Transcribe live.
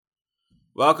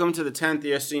Welcome to the 10th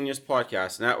Year Seniors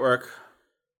Podcast Network,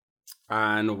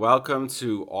 and welcome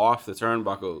to Off the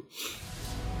Turnbuckle.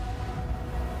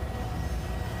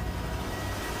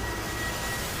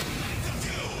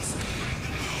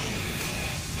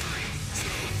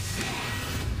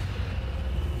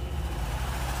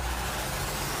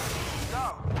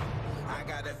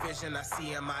 I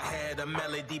see in my head a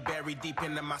melody buried deep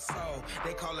into my soul.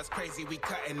 They call us crazy, we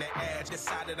cutting the edge.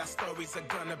 Decided our stories are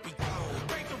gonna be told.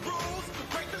 Break the rules,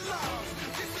 break the laws.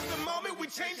 This is the moment we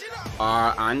change it up.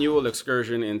 Our annual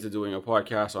excursion into doing a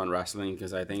podcast on wrestling,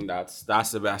 because I think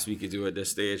that's the best we could do at this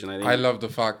stage. And I love the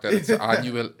fact that it's an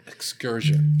annual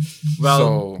excursion.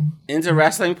 Well, into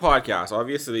wrestling podcast.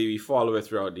 Obviously, we follow it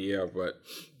throughout the year, but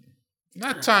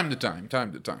not time to time.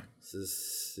 This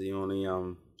is the only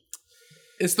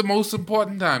It's the most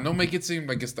important time. Don't make it seem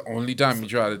like it's the only time you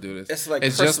try to do this. It's like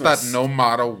it's Christmas. just that no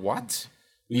matter what,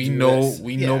 we know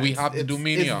we have to do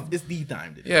Mania. It's the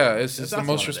time. It's the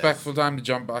most respectful time to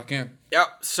jump back in. Yep.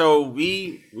 So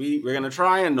we're gonna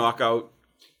try and knock out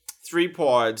 3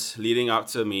 pods leading up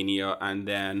to Mania, and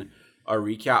then a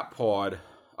recap pod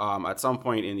at some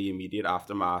point in the immediate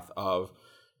aftermath of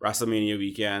WrestleMania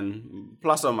weekend,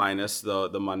 plus or minus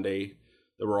the Monday,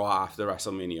 the Raw after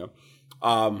WrestleMania.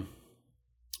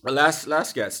 But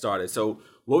let's get started. So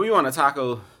what we want to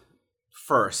tackle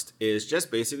first is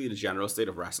just basically the general state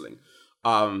of wrestling.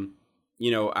 And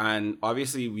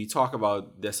obviously we talk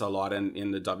about this a lot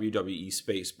in the WWE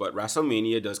space, but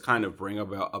WrestleMania does kind of bring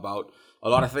about a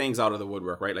lot of things out of the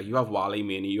woodwork, right? Like you have Wally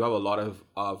Mania, you have a lot of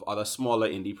other smaller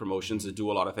indie promotions that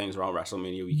do a lot of things around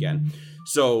WrestleMania weekend.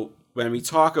 So when we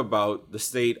talk about the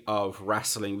state of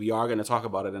wrestling, we are going to talk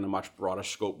about it in a much broader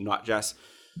scope, not just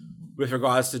with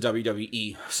regards to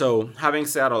WWE. So having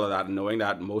said all of that and knowing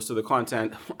that most of the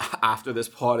content after this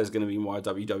pod is going to be more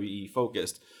WWE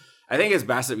focused, I think it's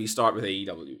best that we start with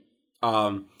AEW.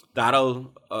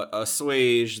 That'll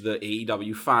assuage the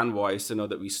AEW fanboys to know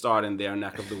that we start in their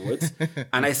neck of the woods.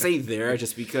 And I say there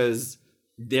just because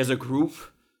there's a group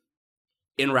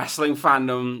in wrestling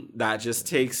fandom that just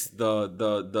takes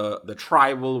the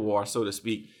tribal war, so to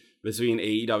speak, between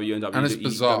AEW and WWE. And it's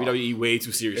bizarre. WWE way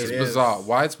too seriously. It's bizarre.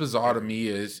 Why it's bizarre to me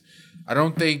is I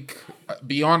don't think,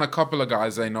 beyond a couple of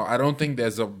guys I know, I don't think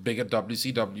there's a bigger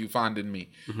WCW fan than me.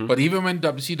 Mm-hmm. But even when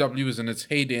WCW was in its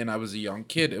heyday and I was a young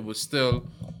kid, it was still,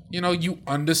 you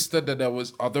understood that there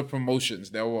was other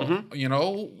promotions. There were,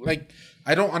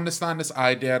 I don't understand this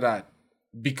idea that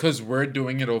because we're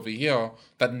doing it over here,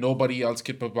 that nobody else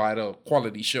could provide a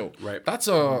quality show. Right. That's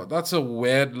a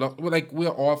weird look. Like, we're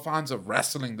all fans of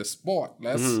wrestling, the sport.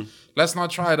 Let's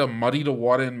not try to muddy the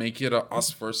water and make it a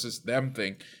us versus them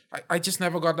thing. I just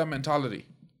never got that mentality.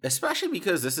 Especially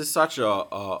because this is such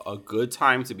a good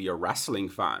time to be a wrestling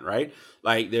fan, right?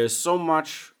 Like, there's so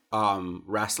much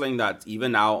wrestling that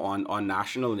even now on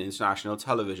national and international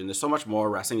television, there's so much more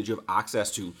wrestling that you have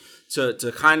access to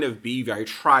kind of be very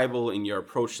tribal in your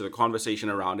approach to the conversation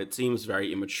around it. Seems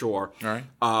very immature, right?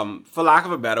 For lack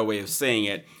of a better way of saying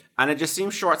it, and it just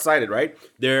seems short-sighted, right?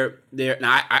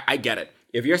 Now I get it.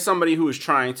 If you're somebody who is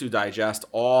trying to digest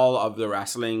all of the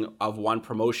wrestling of one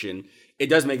promotion, it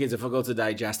does make it difficult to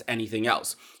digest anything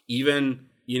else. Even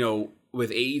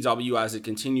with AEW as it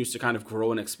continues to kind of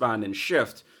grow and expand and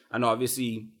shift. And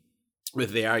obviously,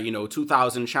 with their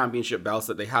 2,000 championship belts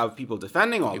that they have people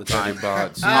defending all the time.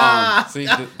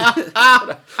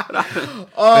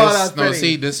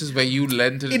 This is where you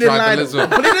lend to the tribalism.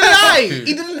 But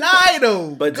he didn't lie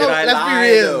though. But did I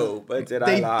lie though? But did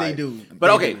I lie? They do.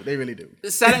 But okay, they really do.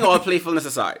 Setting all playfulness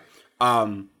aside,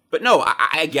 but no,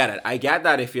 I get it. I get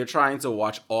that if you're trying to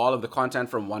watch all of the content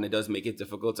from one, it does make it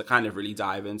difficult to kind of really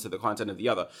dive into the content of the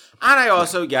other. And I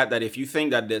also get that if you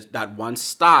think that that one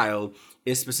style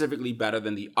is specifically better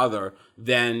than the other,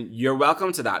 then you're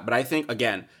welcome to that. But I think,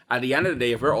 again, at the end of the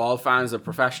day, if we're all fans of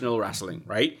professional wrestling,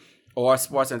 right, or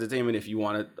sports entertainment, if you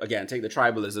want to, again, take the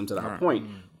tribalism to that point,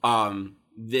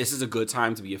 this is a good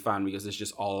time to be a fan because there's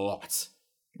just a lot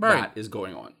that is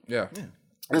going on. Yeah.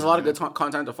 There's a lot of good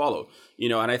content to follow,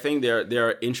 and I think there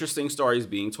are interesting stories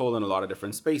being told in a lot of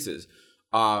different spaces.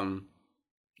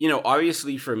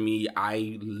 Obviously for me,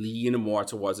 I lean more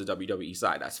towards the WWE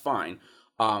side. That's fine.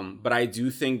 But I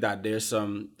do think that there's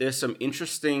some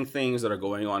interesting things that are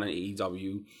going on in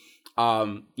AEW.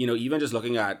 Even just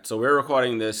looking at, so we're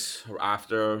recording this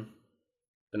after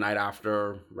the night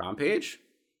after Rampage.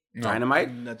 No. Dynamite?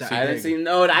 I didn't see.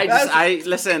 No,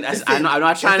 listen. I'm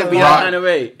not trying to be that kind of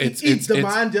way. It's the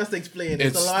man just explained.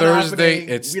 It's Thursday.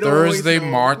 It's Thursday,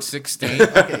 March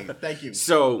 16th. Okay, thank you.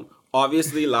 So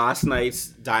obviously, last night's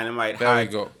Dynamite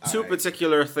had 2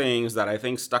 particular things that I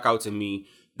think stuck out to me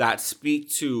that speak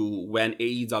to when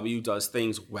AEW does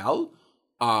things well,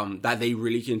 that they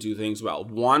really can do things well.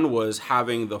 One was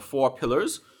having the 4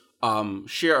 pillars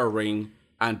share a ring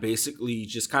and basically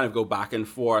just kind of go back and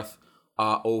forth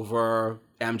over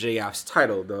MJF's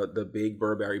title, the big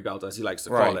Burberry belt, as he likes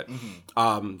to call it.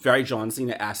 Very John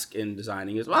Cena-esque in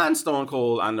designing as well, and Stone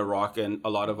Cold and The Rock and a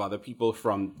lot of other people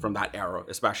from that era,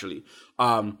 especially.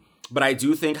 But I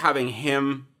do think having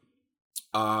him,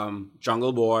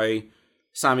 Jungle Boy,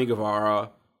 Sammy Guevara,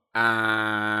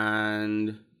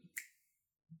 and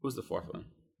who's the 4th one?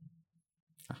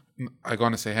 I'm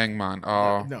gonna say Hangman.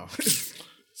 No.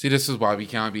 See, this is why we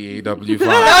can't be AEW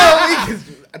fans.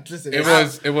 Listen,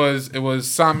 It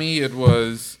was Sammy. It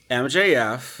was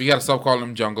MJF. We gotta stop calling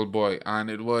him Jungle Boy, and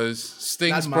it was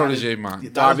Sting's protege, man.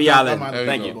 Darby Allin.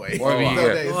 Thank you.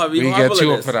 What we get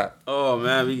you up for that? Oh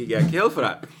man, we could get killed for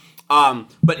that.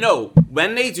 But no,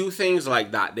 when they do things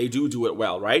like that, they do it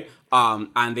well, right?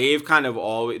 And they've kind of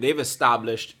they've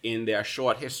established in their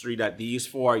short history that these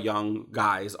 4 young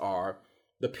guys are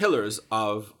the pillars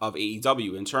of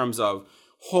AEW in terms of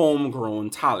homegrown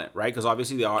talent, right? Because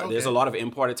obviously there's a lot of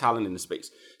imported talent in the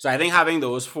space. So I think having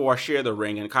those 4 share the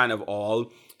ring and kind of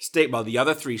all the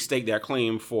other 3 stake their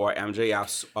claim for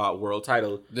MJF's world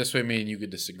title. This way, me and you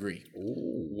could disagree.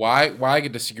 Ooh. Why I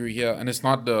could disagree here, and it's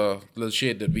not the little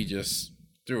shade that we just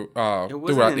threw throughout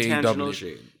AEW.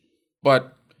 Shade.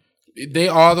 But they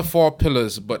are the 4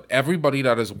 pillars, but everybody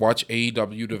that has watched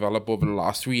AEW develop over the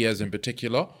last 3 years in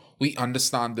particular, we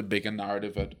understand the bigger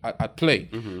narrative at play.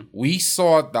 We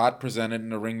saw that presented in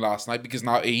the ring last night because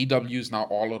now AEW is now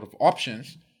all out of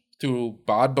options through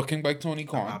bad booking by Tony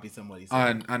Khan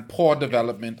and poor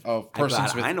development of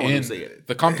persons within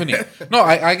the company. No,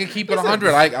 I can keep it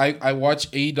 100. I watch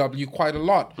AEW quite a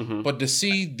lot. But to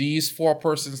see these 4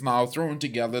 persons now thrown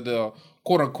together to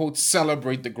quote-unquote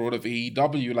celebrate the growth of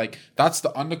AEW, like that's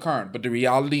the undercurrent. But the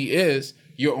reality is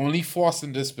you're only forced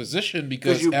in this position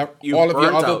because all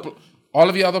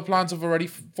of your other plans have already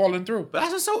fallen through. But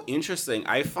that's just so interesting.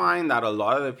 I find that a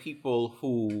lot of the people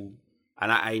who,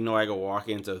 and I know I could walk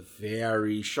into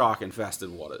very shock-infested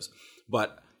waters,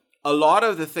 but a lot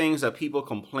of the things that people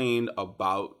complained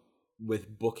about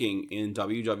with booking in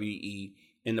WWE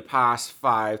in the past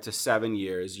 5 to 7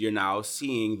 years, you're now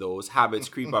seeing those habits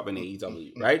creep up in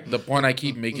AEW, right? The point I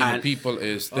keep making to people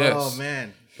is this. Oh,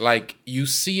 man. Like, you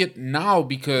see it now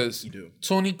because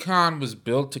Tony Khan was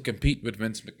built to compete with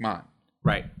Vince McMahon.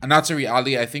 Right. And that's a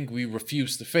reality I think we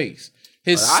refuse to face.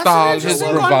 His style, his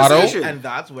bravado. And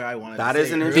that's where I wanted that to is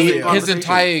say an his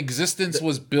entire existence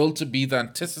was built to be the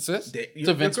antithesis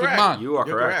to Vince McMahon. You are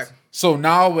correct. So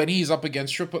now when he's up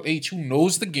against Triple H, who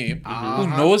knows the game, who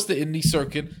knows the indie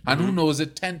circuit, and who knows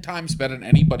it 10 times better than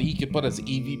anybody he could put as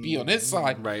EVP on his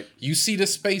side, right? You see the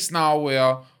space now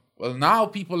where, well, now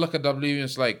people look at WWE and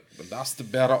it's like, well, that's the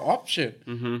better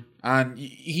option. And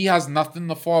he has nothing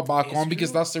to fall back on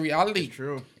because that's the reality. It's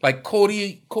true. Like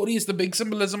Cody is the big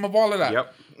symbolism of all of that.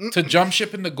 Yep. To jump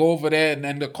ship and to go over there and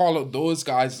then to call out those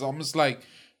guys is almost like,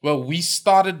 well, we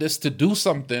started this to do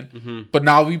something, but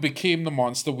now we became the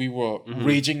monster we were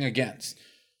raging against.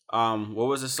 What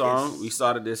was the song? We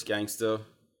started this gangster.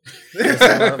 This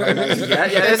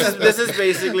is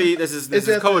basically this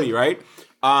is Cody, right?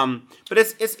 But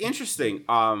it's interesting.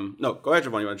 No, go ahead,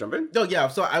 Javon. You want to jump in? No, yeah.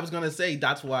 So I was gonna say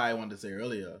that's why I wanted to say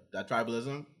earlier that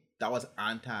tribalism that was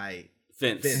anti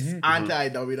Vince, anti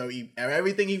WWE,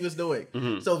 everything he was doing.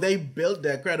 So they built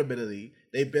their credibility,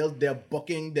 they built their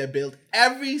booking, they built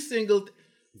every single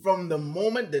from the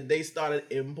moment that they started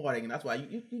importing, and that's why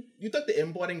you took the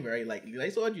importing very lightly. I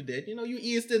saw what you did. You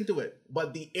eased into it,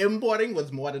 but the importing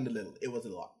was more than a little. It was a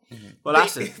lot. Well,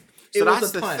 that's it. So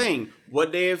that's the thing.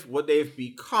 What they've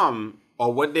become,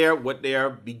 or what they're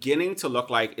beginning to look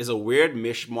like, is a weird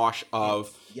mishmash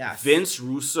of Vince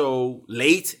Russo,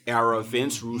 late era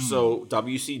Vince Russo,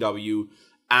 WCW,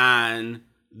 and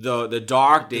the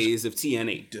dark days of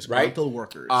TNA. Disgruntled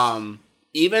workers.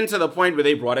 Even to the point where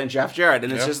they brought in Jeff Jarrett,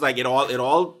 and it's just like it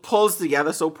all pulls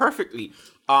together so perfectly.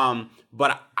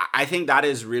 But I think that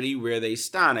is really where they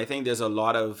stand. I think there's a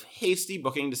lot of hasty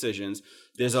booking decisions.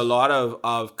 There's a lot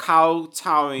of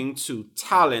kowtowing to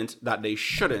talent that they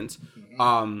shouldn't.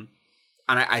 And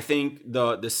I think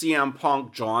the CM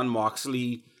Punk, John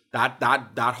Moxley, that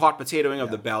hot potatoing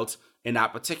of the belt in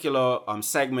that particular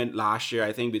segment last year,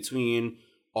 I think between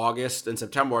August and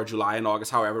September, or July and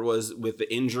August, however it was, with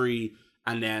the injury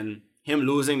and then him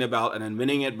losing the belt and then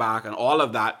winning it back and all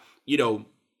of that,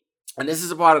 and this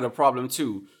is a part of the problem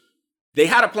too. They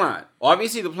had a plan.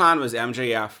 Obviously, the plan was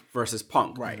MJF versus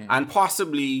Punk. Right. And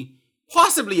possibly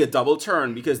possibly a double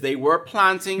turn because they were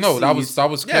planting No, seeds. that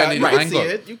was clearly the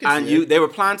angle. They were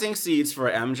planting seeds for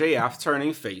MJF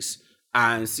turning face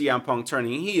and CM Punk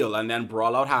turning heel, and then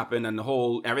Brawl Out happened and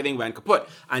everything went kaput.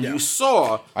 And you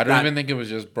saw I don't even think it was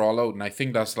just Brawl Out, and I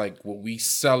think that's like what we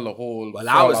sell the whole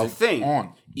that was the thing.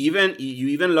 On. You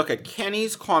even look at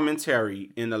Kenny's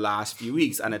commentary in the last few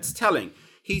weeks, and it's telling.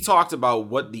 He talked about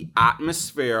what the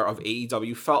atmosphere of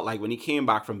AEW felt like when he came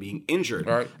back from being injured.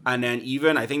 Right. And then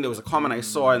even, I think there was a comment I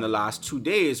saw in the last 2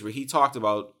 days where he talked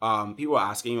about, people were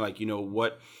asking, like,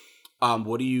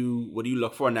 what do you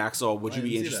look for next, or would you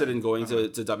be interested in going to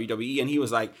WWE? And he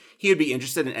was like, he would be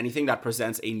interested in anything that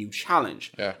presents a new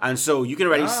challenge. Yeah. And so you can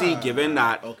already see, given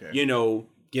that,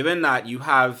 given that you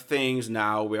have things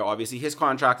now where obviously his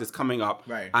contract is coming up,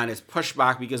 and it's pushed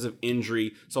back because of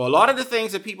injury. So a lot of the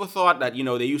things that people thought that,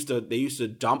 they used to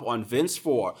dump on Vince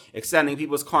for, extending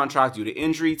people's contract due to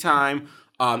injury time.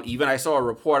 Even I saw a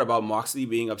report about Moxley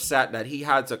being upset that he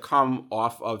had to come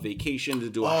off of vacation to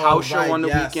do a house show on the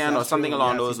weekend or something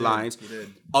along those lines.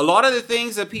 A lot of the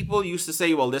things that people used to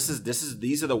say, well,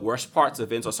 these are the worst parts of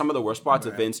Vince, or some of the worst parts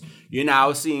of Vince, you're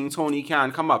now seeing Tony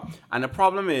Khan come up. And the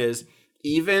problem is,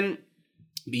 even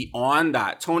beyond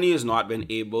that, Tony has not been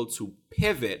able to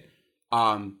pivot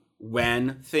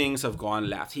when things have gone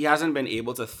left. He hasn't been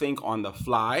able to think on the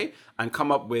fly and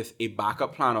come up with a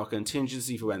backup plan or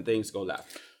contingency for when things go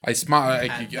left. I smile,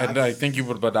 and I think you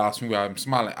would about to ask me why I'm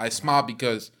smiling. I smile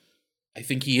because I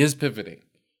think he is pivoting.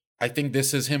 I think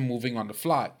this is him moving on the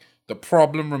fly. The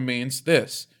problem remains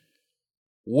this.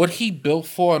 What he built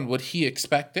for and what he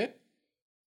expected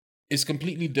is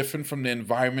completely different from the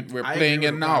environment we're playing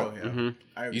in now.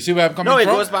 You see where I'm coming from?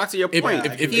 No, it goes back to your point.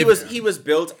 He was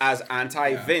built as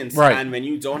anti-Vince, and when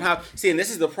you don't have... See, and this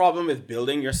is the problem with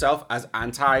building yourself as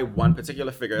anti one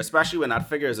particular figure, especially when that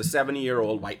figure is a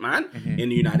 70-year-old white man in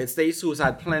the United States who's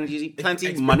had plenty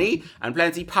money and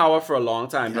plenty power for a long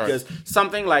time, because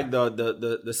something like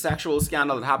the sexual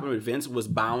scandal that happened with Vince was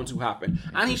bound to happen.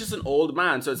 And he's just an old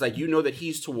man, so it's like, that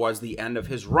he's towards the end of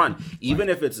his run. Even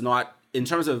if it's not... in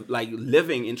terms of like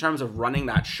living, in terms of running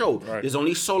that show, there's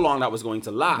only so long that was going to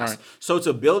last. So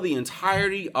to build the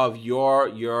entirety of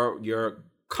your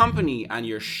company and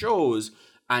your shows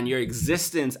and your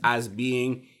existence as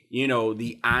being,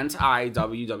 the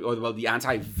anti-WWE, or the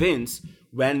anti-Vince,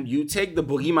 when you take the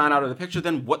boogeyman out of the picture,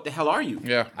 then what the hell are you?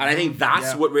 Yeah. And I think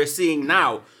that's what we're seeing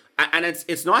now. And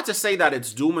it's not to say that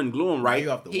it's doom and gloom, right?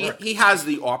 He has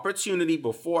the opportunity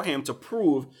before him to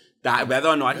prove that whether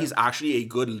or not he's actually a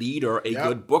good leader, a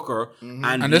good booker,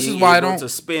 and this is why I don't to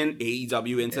spin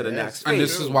AEW into the next phase. And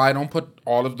this is why I don't put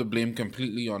all of the blame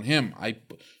completely on him.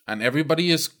 And everybody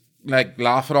is like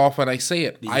laugh it off when I say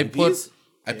it. I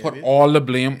put all the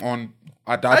blame on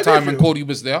at that time when Cody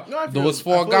was there. Those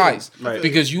four guys,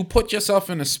 because you put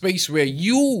yourself in a space where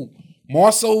you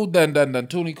more so than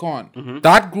Tony Khan,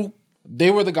 that group.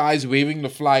 They were the guys waving the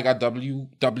flag at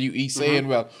WWE saying,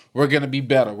 well, we're going to be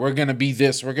better. We're going to be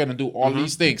this. We're going to do all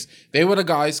these things. They were the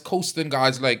guys, coasting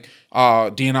guys like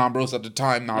Dean Ambrose at the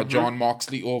time, now John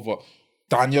Moxley over.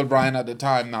 Daniel Bryan at the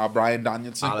time, now Bryan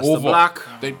Danielson Alistair over. Black.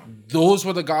 Those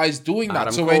were the guys doing that.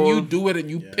 Adam So Cole. when you do it and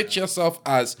you pitch yourself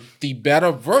as the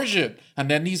better version, and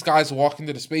then these guys walk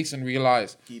into the space and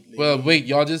realize, well, wait,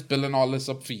 y'all just building all this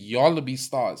up for y'all to be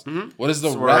stars. What is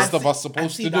the rest of us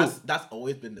supposed to do? That's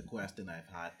always been the question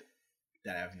I've had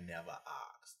that I've never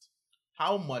asked.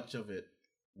 How much of it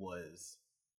was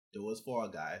those four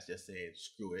guys just saying,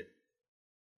 screw it,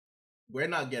 we're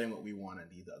not getting what we want in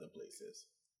these other places.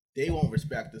 They won't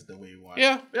respect us the way we want.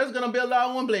 Yeah. We're just gonna build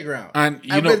our own playground. And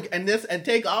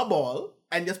take our ball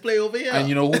and just play over here. And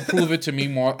you know who proved it to me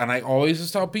more? And I always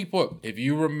just tell people, if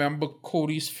you remember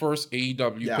Cody's first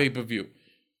AEW pay-per-view,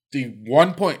 the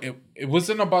one point, it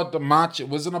wasn't about the match, it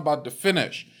wasn't about the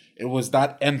finish. It was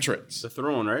that entrance. The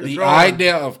throne, right? The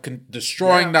idea of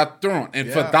destroying that throne.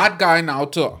 And for that guy now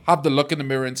to have the look in the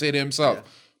mirror and say to himself,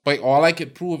 by all I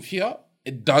could prove here,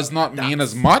 it does not mean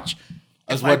as much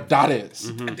as what that is.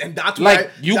 And that's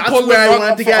like you pull the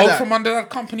rug out from under that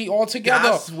company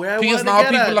altogether. That's where I because now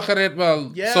people look at it,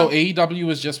 so AEW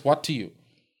is just what to you?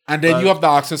 And then you have to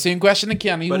ask the same question to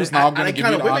Kenny, who's now going to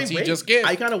give you the answer he just gave.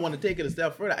 I kind of want to take it a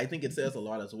step further. I think it says a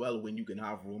lot as well when you can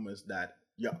have rumors that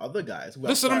your other guys,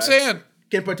 that's what I'm saying,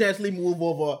 can potentially move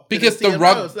over because the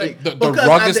rug, the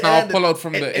rug is now pulled out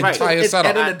from the entire setup.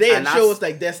 At the end of the day, it shows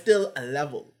like there's still a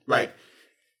level. Like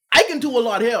I can do a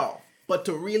lot here. But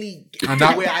to really get to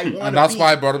where I want to be. And that's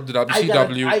why I brought up the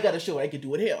WCW. I got to show I can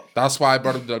do it here. That's why I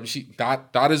brought up the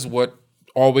WCW. That is what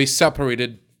always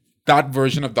separated that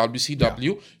version of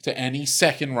WCW to any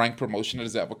second-ranked promotion that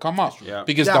has ever come up. Yeah.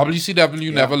 Because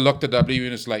WCW never looked at WWE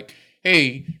and it's like,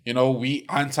 hey, we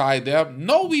anti them.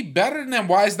 No, we better than them.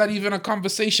 Why is that even a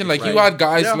conversation? Like, you had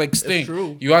guys like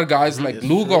Sting. You had guys like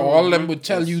Luger. All of them would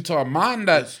tell you to a man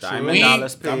that we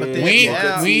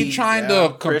ain't trying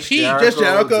to compete. Just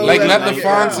Jericho. Like, let the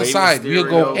fans decide. We'll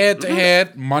go head to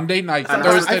head Monday night,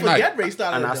 Thursday night.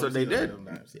 And that's what they did.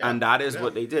 And that is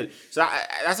what they did. So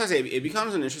that's what I say. It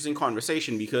becomes an interesting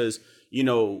conversation because,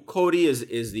 Cody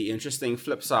is the interesting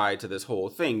flip side to this whole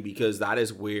thing because that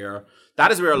is where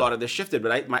a lot of this shifted.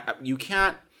 But you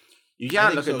can't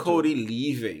look at Cody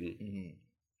leaving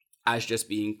as just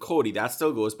being Cody. That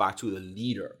still goes back to the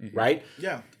leader, right?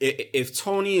 Yeah. If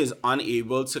Tony is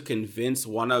unable to convince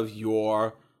one of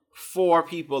your 4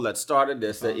 people that started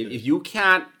this, that if you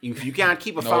can't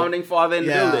keep a founding father in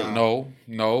the building,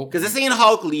 no, because this ain't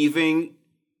Hulk leaving,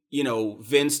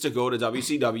 Vince to go to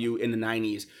WCW in the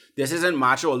 90s. This isn't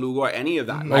Macho or Luger or any of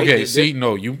that. Right? Okay,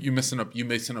 you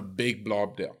missing a big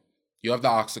blob there. You have to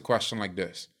ask the question like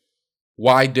this: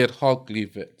 why did Hulk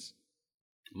leave Vince?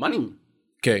 Money.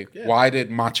 Okay, why did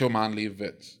Macho Man leave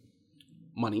Vince?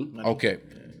 Money. Okay,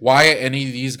 why are any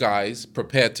of these guys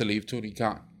prepared to leave Tony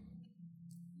Khan?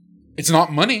 It's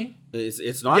not money.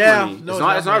 It's not money. No,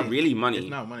 it's not really money. It's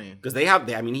not money because they have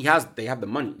the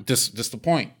money. This the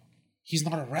point. He's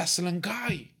not a wrestling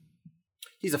guy.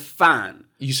 He's a fan.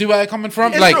 You see where I'm coming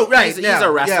from? He's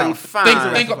a wrestling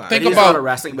fan. Think about not a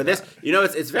wrestling, but this,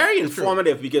 it's very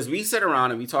informative because we sit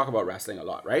around and we talk about wrestling a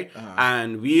lot, right?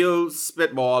 And we'll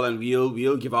spitball and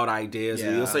we'll give out ideas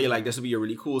and we'll say like this would be a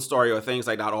really cool story or things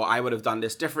like that, or I would have done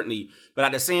this differently. But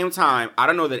at the same time, I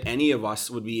don't know that any of us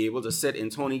would be able to sit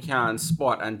in Tony Khan's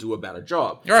spot and do a better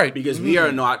job, right? Because we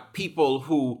are not people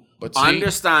who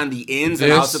understand the ins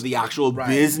and outs of the actual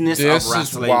business of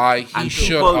wrestling and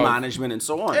people management and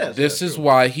so on. Yes, this is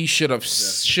why he should have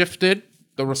shifted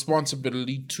the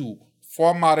responsibility to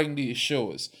formatting these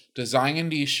shows, designing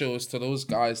these shows to those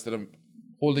guys that are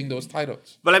holding those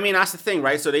titles. But I mean, that's the thing,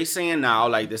 right? So they saying now,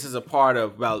 like, this is a part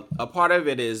of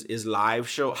it is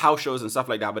live house shows and stuff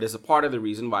like that, but it's a part of the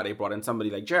reason why they brought in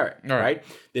somebody like Jarrett, right?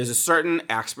 There's a certain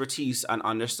expertise and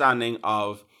understanding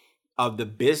of the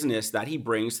business that he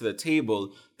brings to the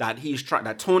table that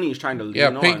Tony is trying to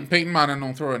lean on. Peyton Manning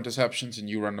don't throw interceptions and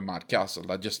you run the Mad Castle.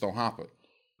 That just don't happen.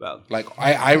 Well, like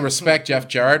I respect Jeff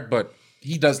Jarrett, but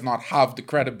he does not have the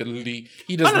credibility.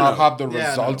 He does not have the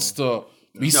results to.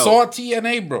 We saw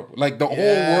TNA, bro. Like the whole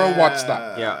world watched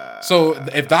that. Yeah. So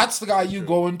if that's the guy you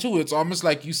go into, it's almost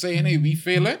like you saying, "Hey, we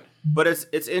feel it." But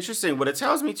it's interesting. What it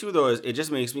tells me too, though, is it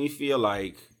just makes me feel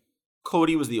like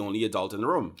Cody was the only adult in the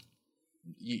room.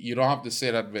 You don't have to say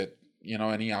that with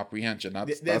any apprehension.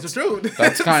 That's true.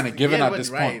 That's kind of given at this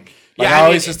point. Like I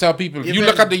always just tell people, if you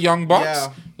look at the Young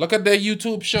Bucks, look at their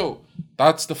YouTube show.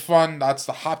 That's the fun, that's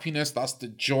the happiness, that's the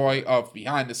joy of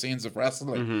behind the scenes of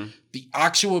wrestling. The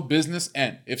actual business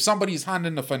end. If somebody's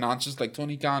handling the financials like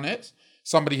Tony Khan is,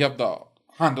 somebody have the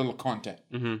handle the content.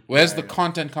 Where's the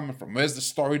content coming from? Where's the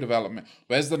story development?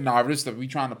 Where's the narratives that we're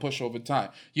trying to push over time?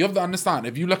 You have to understand,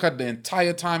 if you look at the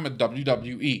entire time of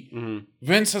WWE,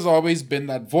 Vince has always been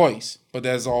that voice, but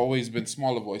there's always been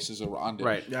smaller voices around it.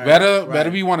 Right. Whether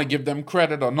we want to give them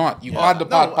credit or not, you had the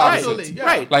Pat Pattersons.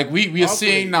 Right. Like we are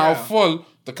seeing now full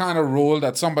the kind of role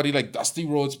that somebody like Dusty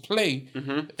Rhodes play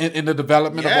in the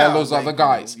development of all those other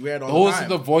guys. Those are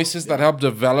the voices that help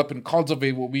develop and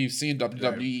cultivate what we've seen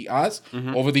WWE as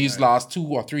over these last 2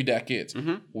 or 3 decades.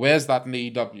 Where's that in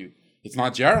AEW? It's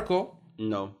not Jericho.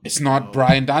 No. It's not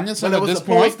Bryan Danielson at this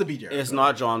point. It's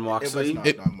not John Moxley.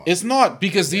 It's not,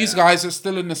 because these guys are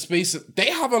still in the space.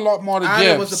 They have a lot more to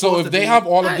give. So if they have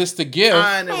all of this to give,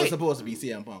 and it was supposed to be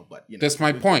CM Punk, but that's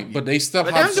my point. But they still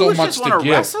have so much to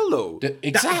give. Wrestle, though.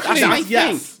 Exactly. That's my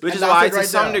thing. Which is why, to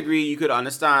some degree, you could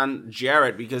understand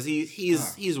Jarrett, because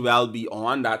he's well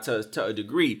beyond that to a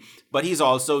degree. But he's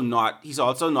also not.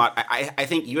 I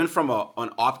think even from an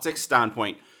optics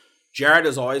standpoint, Jarrett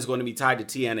is always going to be tied to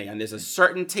TNA, and there's a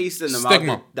certain taste in the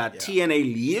mouth that TNA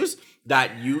leaves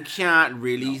that you can't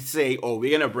really say, oh,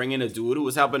 we're going to bring in a dude who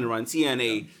was helping to run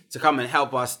TNA to come and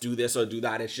help us do this or do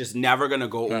that. It's just never going to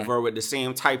go over with the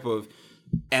same type of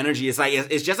energy.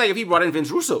 It's just like if he brought in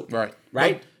Vince Russo.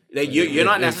 Right? Like you're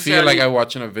not necessarily... I feel like I'm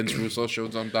watching a Vince Russo show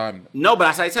sometime. No, but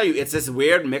as I tell you, it's this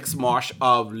weird mixed mash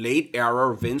of late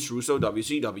era Vince Russo,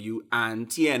 WCW, and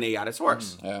TNA at its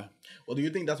worst. Yeah. Well, do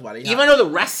you think that's why they even though the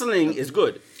wrestling is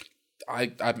good?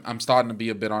 I'm starting to be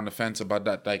a bit on the fence about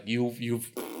that. Like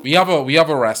we have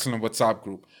a wrestling WhatsApp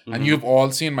group, and you've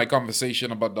all seen my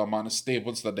conversation about the amount of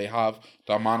stables that they have,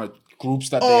 the amount of groups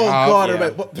that they have. Oh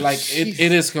God! Like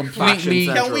it is completely.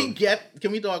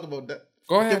 Can we talk about that?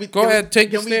 Go ahead.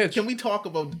 Take the stage. Can we talk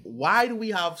about why do we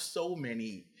have so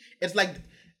many? It's like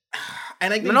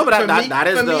And I think No, but for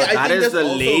that is the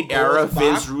late era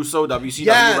Vince Russo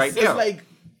WCW right there. It's like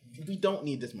we don't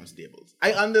need this much stables.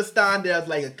 I understand there's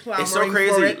like a clamoring It's so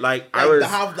crazy. for it. Like I was to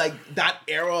have like that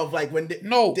era of like when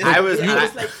I was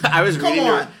come reading.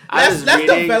 on, let's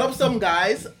develop some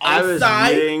guys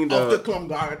outside of the club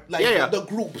guard, like the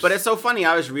groups. But it's so funny.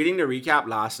 I was reading the recap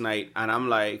last night, and I'm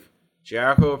like,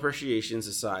 Jericho Appreciation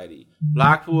Society,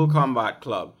 Blackpool Combat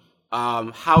Club,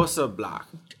 House of Black,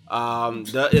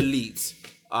 the Elites.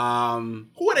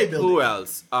 Who are they building? Who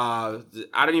else? I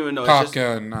don't even know.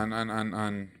 Parker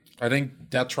and I think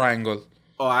that triangle.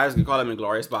 Oh, I was gonna call them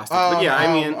Inglorious Bastards. But yeah,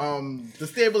 I mean, the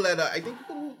stable that I think.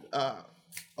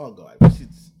 Oh god,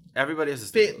 everybody has a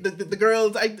stable. The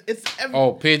girls. Pages.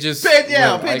 Paige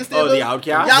the stable. The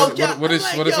Outcast. What is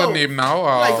her name now?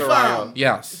 Like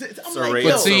yes. Like,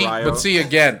 but see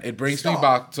again, it brings me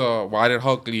back to why did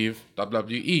Hulk leave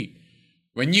WWE?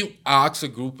 When you ask a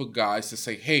group of guys to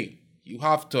say, hey, you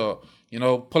have to,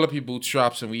 pull up your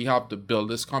bootstraps and we have to build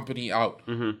this company out.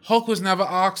 Mm-hmm. Hulk was never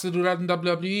asked to do that in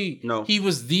WWE. No. He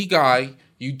was the guy.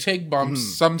 You take bumps. Mm-hmm.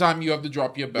 Sometimes you have to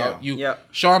drop your belt.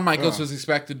 Shawn Michaels was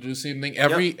expected to do the same thing.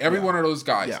 Every one of those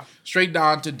guys. Yeah. Straight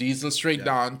down to Diesel, straight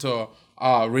down to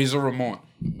Razor Ramon.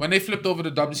 When they flipped over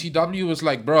to WCW, it was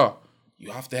like, bro,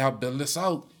 you have to help build this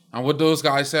out. And what those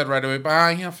guys said right away, but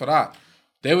I ain't here for that.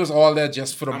 They was all there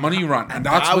just for the money run. And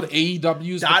that's what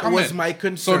AEW's becoming. That was my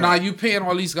concern. So now you paying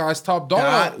all these guys top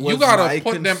dollar. You got to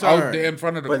put them out there in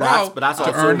front of the crowd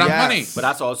to earn that money. But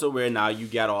that's also where now you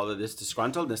get all of this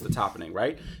disgruntledness that's happening,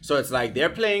 right? So it's like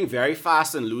they're playing very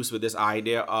fast and loose with this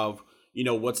idea of,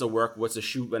 what's a work, what's a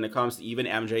shoot when it comes to even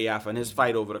MJF and his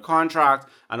fight over the contract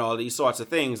and all these sorts of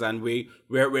things. And we're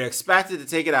expected to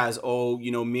take it as,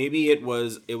 maybe it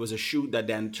was a shoot that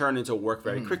then turned into work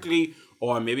very quickly.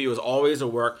 Or maybe it was always a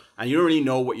work, and you don't really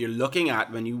know what you're looking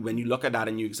at when you look at that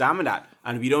and you examine that,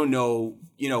 and we don't know,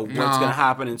 what's going to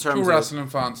happen in terms of True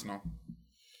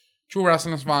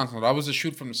wrestling fans know. That was a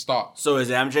shoot from the start. So is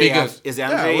MJF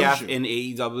in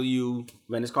AEW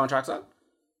when his contract's up?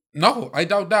 No, I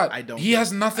doubt that. I don't. He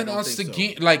has nothing else to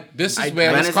gain. Like this is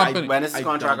where his company. When is his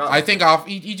contract up? I think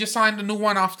he just signed a new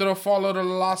one after the fallout of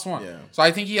the last one. Yeah. So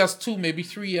I think he has 2, maybe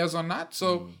 3 years on that.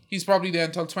 So he's probably there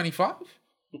until 25.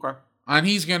 Okay. And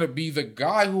he's going to be the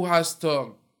guy who has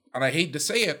to, and I hate to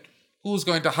say it, who's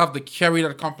going to have to carry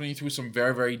that company through some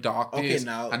very, very dark days.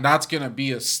 And that's going to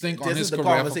be a stink on his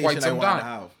career for quite some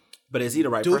time. But is he the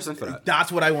right person for that?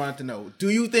 That's what I wanted to know. Do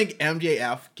you think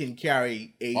MJF can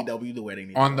carry AEW the way they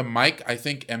need? On the mic, I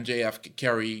think MJF can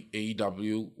carry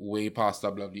AEW way past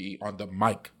WWE on the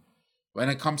mic. When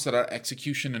it comes to that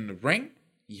execution in the ring,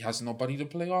 he has nobody to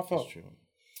play off of.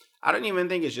 I don't even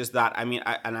think it's just that. I mean,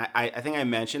 I think I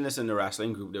mentioned this in the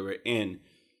wrestling group that we're in,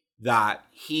 that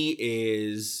he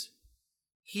is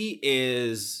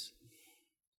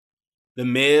the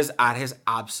Miz at his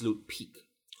absolute peak.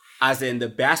 As in the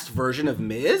best version of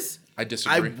Miz. I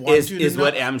disagree. Is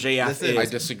what MJF is. I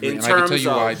disagree. And I can tell you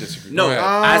why I disagree. No,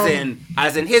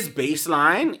 as in his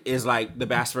baseline is like the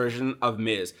best version of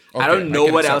Miz. Okay, I don't know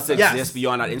what else exists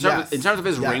beyond that. In terms of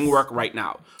his ring work right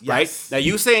now. Right? Now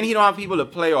you saying he don't have people to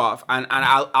play off, and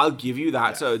I'll give you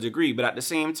that to a degree, but at the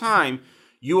same time,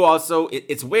 you also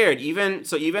it's weird. Even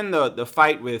the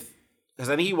fight with, because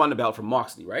I think he won the belt from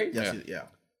Moxley, right? Yeah.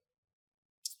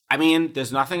 I mean,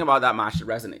 there's nothing about that match that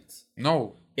resonates.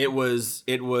 No. It was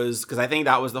because I think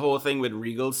that was the whole thing with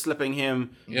Regal slipping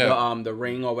him the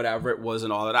ring or whatever it was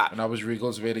and all of that. And that was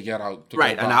Regal's way to get out.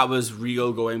 Right, and that was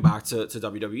Regal going back to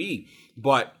WWE.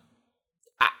 But,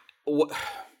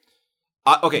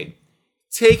 okay,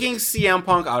 taking CM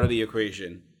Punk out of the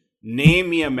equation, name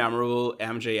me a memorable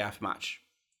MJF match.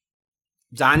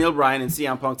 Daniel Bryan and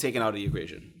CM Punk taken out of the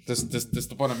equation. This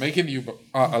the point I'm making to you,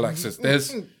 Alexis.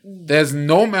 There's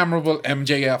no memorable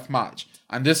MJF match.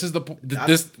 And this is the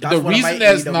reason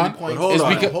there's none is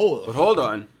because... But hold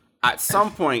on. At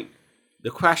some point,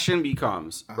 the question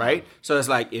becomes, right? So it's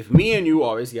like, if me and you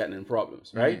always getting in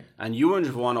problems, right? Mm-hmm. And you and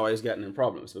Javon always getting in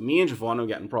problems, but me and Javon are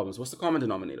getting problems, what's the common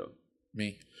denominator?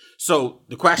 Me. So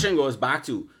the question goes back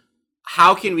to,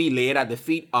 how can we lay it at the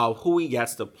feet of who he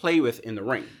gets to play with in the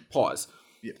ring? Pause.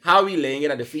 Yeah. How are we laying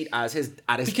it at the feet as his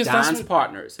dance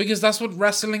partners? Because that's what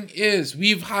wrestling is.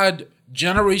 We've had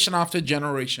generation after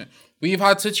generation. We've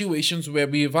had situations where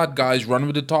we've had guys run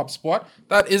with the top spot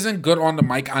that isn't good on the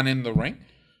mic and in the ring.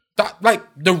 That, like,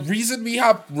 the reason we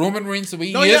have Roman Reigns the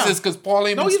way he is because Paul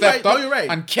Heyman stepped up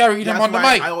and carried him on the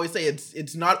mic. I always say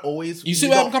it's not always. You see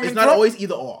where I'm coming from? It's not always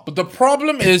either or. But the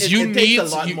problem is you need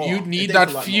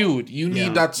that feud. You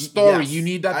need that story. You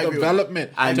need that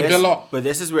development to build up. But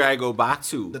this is where I go back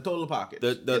to the total package.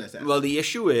 The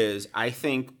issue is, I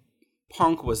think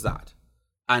Punk was that.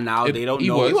 And now they don't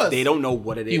know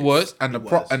what it is. He was, and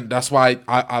and that's why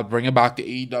I'll bring it back to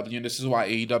AEW, and this is why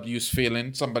AEW is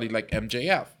failing somebody like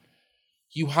MJF.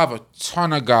 You have a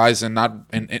ton of guys in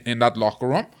that locker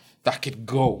room that could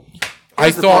go.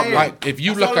 I thought, like, if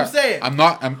you look at,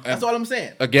 that's all I'm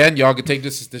saying. Again, y'all can take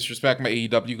this as disrespect. My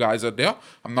AEW guys out there.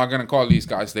 I'm not gonna call these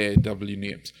guys their AEW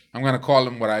names. I'm gonna call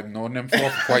them what I've known them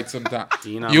for quite some time.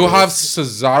 You have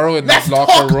Cesaro in that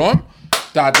locker room.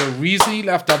 That the reason he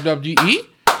left WWE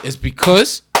is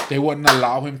because they wouldn't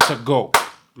allow him to go.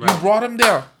 Right. You brought him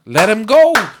there. Let him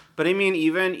go. But I mean,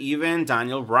 even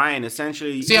Daniel Bryan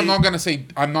essentially. See, I'm not gonna say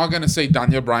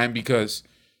Daniel Bryan because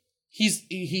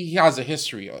he has a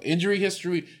history, injury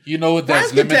history. You know,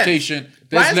 there's limitation.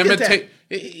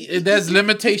 There's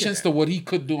limitations to what he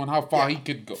could do and how far he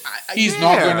could go. He's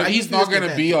not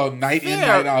gonna be a night in,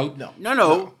 night out.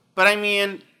 No. But I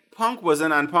mean, Punk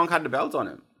wasn't, and Punk had the belt on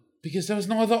him. Because there was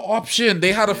no other option.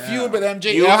 They had a feud with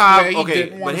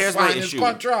MJF. But here's my issue.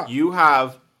 You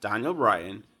have Daniel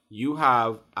Bryan. You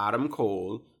have Adam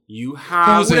Cole. You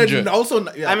have who's injured.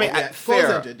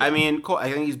 Fair. Injured, I mean, Cole,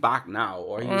 I think he's back now,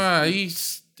 or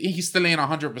he's still ain't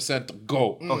 100% to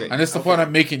go. Okay, and that's the point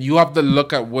I'm making. You have to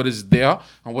look at what is there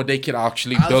and what they can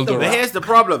actually build around. But here's the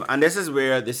problem, and this is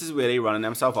where they running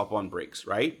themselves up on breaks,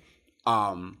 right?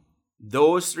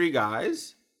 Those three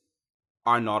guys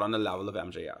are not on the level of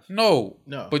MJF. No.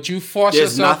 But you force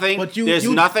yourself. There's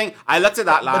nothing. I looked at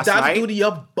that last night. But that's due to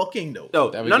your booking, though.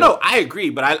 No. I agree.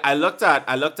 But I looked at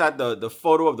the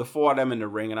photo of the four of them in the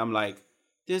ring, and I'm like,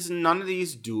 there's none of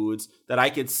these dudes that I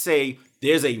could say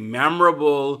there's a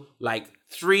memorable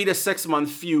 3 to 6 month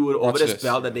feud over this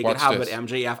belt that they could have with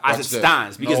MJF as it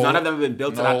stands, because none of them have been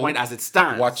built to that point as it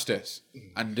stands. Watch this,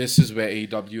 and this is where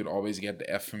AEW would always get the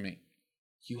F from me.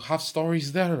 You have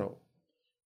stories there though.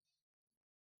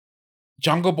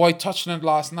 Jungle Boy touched on it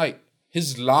last night.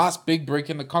 His last big break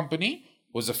in the company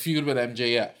was a feud with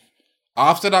MJF.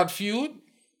 After that feud,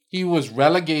 he was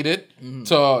relegated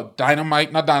to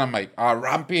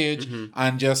Rampage,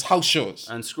 and just house shows.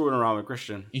 And screwing around with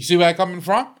Christian. You see where I'm coming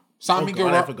from? Sammy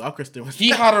Guevara. I forgot Christian was he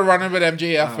had a run-in with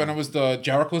MJF when it was the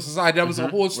Jericho Society. That was a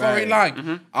whole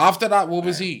storyline. After that, what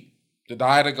was he? The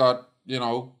guy that got,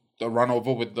 the run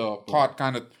over with the cart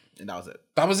kind of. And that was it.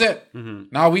 That was it.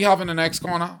 Now we have in the next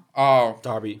corner,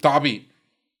 Darby.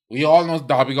 We all know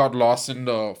Darby got lost in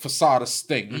the facade of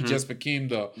Sting. He just became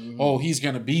he's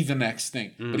going to be the next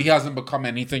thing. But he hasn't become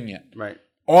anything yet. Right.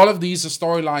 All of these are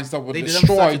storylines that were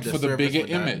destroyed for the bigger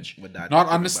image. Not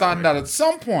understand that at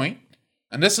some point,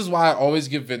 and this is why I always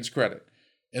give Vince credit,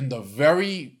 in the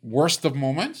very worst of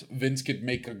moments, Vince could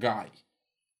make a guy.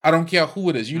 I don't care who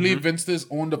it is. You leave Vince to his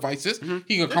own devices,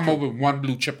 he could come up with one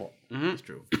blue chipper. That's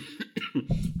true.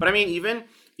 But I mean, even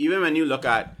when you look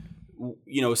at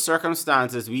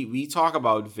circumstances, we talk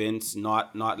about Vince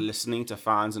not listening to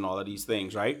fans and all of these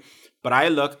things, right? But I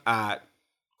look at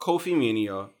Kofi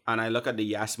Mania and I look at the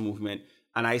Yes Movement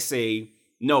and I say,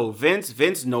 no,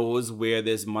 Vince knows where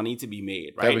there's money to be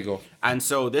made, right? There we go. And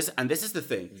so this is the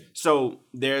thing. So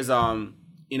there's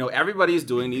everybody's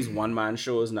doing these one-man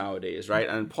shows nowadays, right?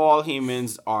 And Paul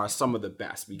Heyman's are some of the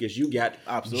best because you get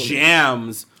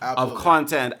jams of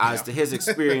content as to his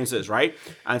experiences, right?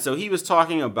 And so he was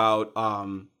talking about,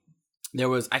 I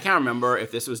can't remember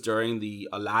if this was during the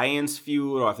Alliance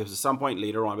feud or if this was some point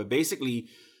later on, but basically,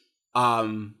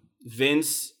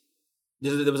 Vince,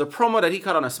 there was a promo that he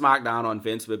cut on a SmackDown on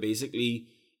Vince, but basically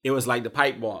it was like the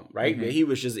pipe bomb, right? Where he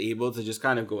was just able to just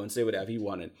kind of go and say whatever he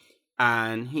wanted.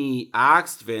 And he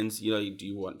asked Vince, do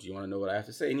you want to know what I have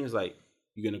to say? And he was like,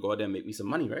 you're going to go out there and make me some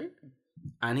money, right?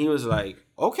 And he was like,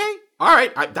 okay, all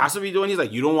right, that's what we're doing. He's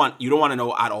like, you don't want to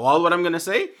know at all what I'm going to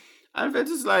say? And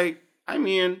Vince is like, I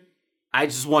mean, I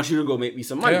just want you to go make me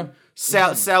some money. Yeah.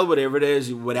 Sell whatever it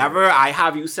is, whatever I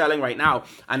have you selling right now.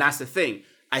 And that's the thing.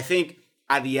 I think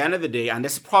at the end of the day, and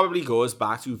this probably goes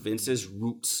back to Vince's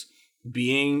roots,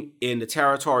 being in the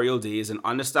territorial days and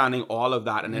understanding all of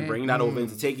that and then bringing that over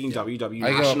into taking WWE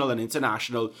national and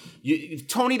international.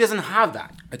 Tony doesn't have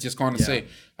that. I just want to say,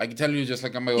 I can tell you just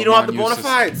like my old man you don't have the bona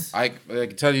fides. I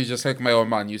can tell you just like my old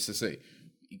man used to say.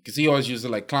 Because he always used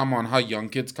to climb on how young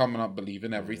kids coming up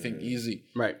believing everything easy.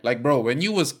 Right. Like, bro, when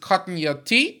you was cutting your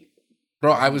teeth,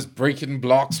 bro, I was breaking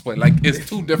blocks, but it's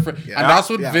too different. And that's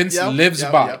what Vince lives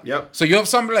by. So you have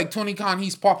somebody like Tony Khan,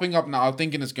 he's popping up now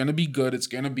thinking it's going to be good, it's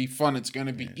going to be fun, it's going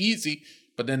to be easy.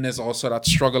 But then there's also that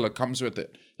struggle that comes with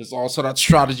it. There's also that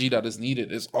strategy that is needed.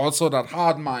 There's also that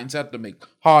hard mindset to make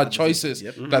hard choices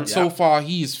that so far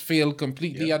he's failed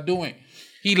completely at doing.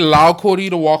 He allowed Cody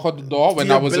to walk out the door when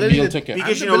that was a meal ticket.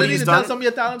 Because you know he's done some of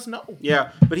your talents. No.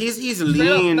 Yeah, but he's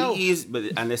lean. No.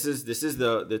 And this is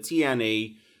the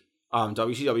TNA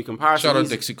WCW comparison. Shout out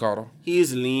Dixie Carter.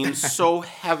 He's leaned so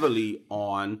heavily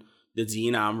on the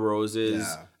Dean Ambroses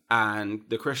and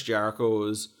the Chris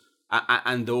Jerichos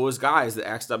and those guys, the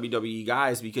ex-WWE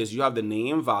guys, because you have the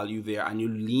name value there and you're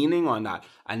leaning on that.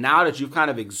 And now that you've kind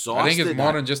of exhausted, I think it's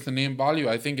more than just the name value.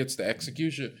 I think it's the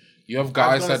execution. You have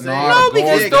guys that know no, how to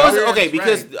because go.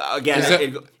 because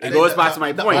again, it goes back to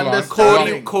my point.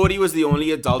 Cody was the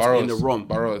only adult in the room,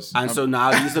 and so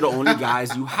now these are the only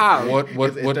guys you have.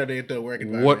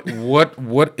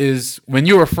 What is when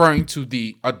you're referring to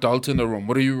the adult in the room?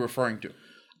 What are you referring to?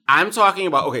 I'm talking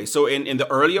about, so in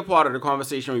the earlier part of the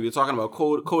conversation, we were talking about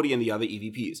Cody and the other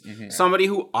EVPs. Mm-hmm. Somebody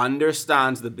who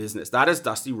understands the business. That is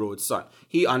Dusty Rhodes' son.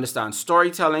 He understands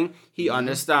storytelling. He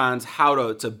understands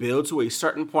how to build to a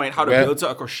certain point, how to build to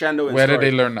a crescendo in Where story.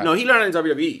 did they learn that? No, he learned in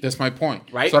WWE. That's my point.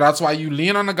 Right? So that's why you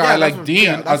lean on a guy like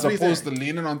Dean as opposed to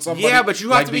leaning on somebody Yeah, but you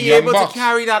have like to be the able Bucks. to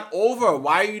carry that over.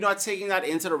 Why are you not taking that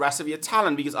into the rest of your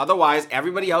talent? Because otherwise,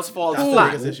 everybody else falls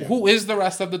flat. Who is the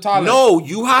rest of the talent? No,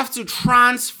 you have to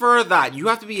transfer that. You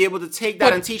have to be able to take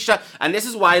that and teach that. And this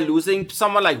is why losing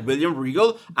someone like William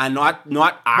Regal and not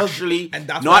actually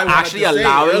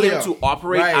allowing him to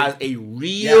operate as a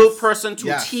real person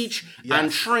to teach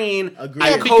and train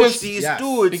and coach these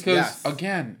dudes. Because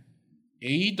again,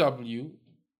 AEW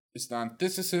is the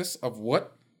antithesis of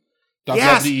what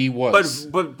WWE was.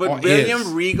 But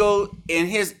William Regal in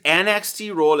his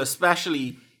NXT role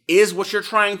especially is what you're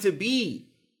trying to be.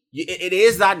 It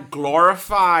is that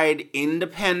glorified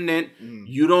independent.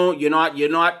 You're not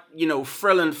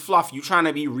frill and fluff. You're trying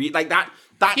to be like that.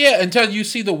 Until you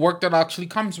see the work that actually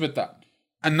comes with that.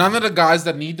 And none of the guys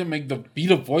that need to be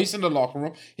the voice in the locker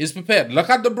room is prepared. Look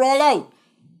at the brawl out.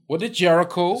 What did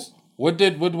Jericho? What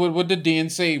did Dean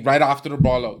say right after the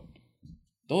brawl out?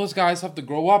 Those guys have to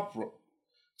grow up, bro.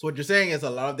 So what you're saying is a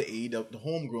lot of the AEW, the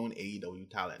homegrown AEW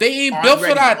talent, they ain't built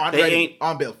for that. They ain't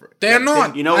built for it. They're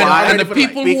not. You know why? And the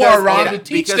people who are around to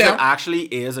teach them. Because it actually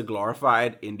is a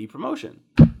glorified indie promotion.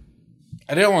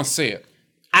 I didn't want to say it.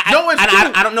 I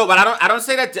don't know, but I don't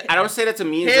say that. I don't say that to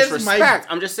mean disrespect.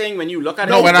 I'm just saying when you look at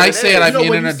it. No, when I say it, I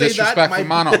mean in a disrespectful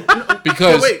manner.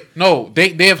 Because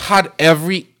they have had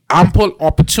every ample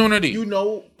opportunity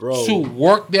to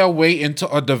work their way into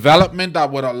a development that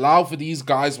would allow for these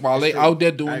guys while they out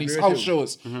there doing these house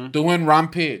shows, doing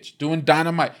Rampage, doing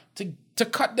Dynamite, to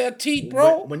cut their teeth,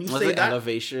 bro. When you say that,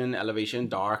 elevation,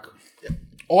 dark,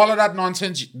 all of that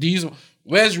nonsense.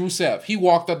 Where's Rusev? He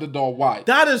walked out the door wide.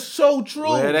 That is so true.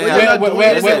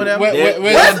 Where's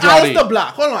Alistair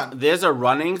Black? Hold on. There's a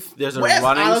running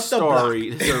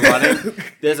story.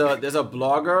 There's a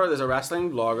blogger. There's a wrestling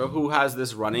blogger who has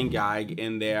this running gag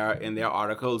in their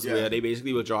articles where they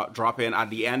basically will drop in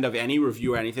at the end of any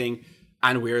review or anything,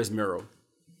 and where's Miro?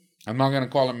 I'm not gonna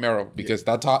call him Miro because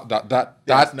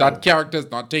that character is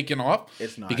not taken off.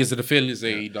 It's not because of the failures of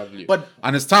AEW. But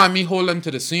and it's time me hold him to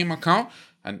the same account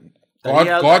and.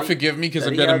 God forgive me because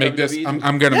I'm gonna make this.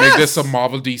 I'm gonna make this a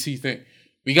Marvel DC thing.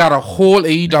 We got a whole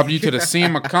AEW to the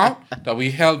same account that we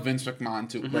held Vince McMahon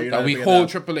to, that we hold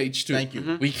Triple H to. Thank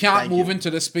you. We can't move into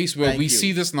this space where we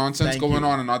see this nonsense going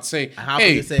on and not say,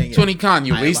 "Hey, Tony Khan,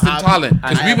 you're wasting talent."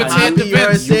 Because we would say it to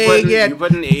Vince. You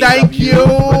put an AEW, Thank you. You put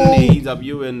an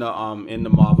AEW in the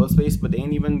Marvel space, but they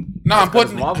ain't even. No, I'm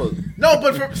putting Marvel. No,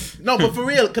 but for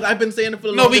real, because I've been saying it for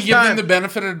the longest time. No, we give them the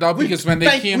benefit of the doubt because when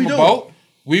they came about.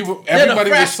 Everybody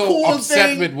was so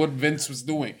upset with what Vince was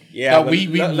doing. Yeah, that we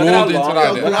rolled into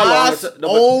that. The grass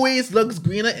always looks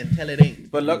greener until it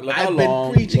ain't. But look how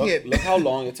long. Look how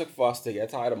long it took for us to get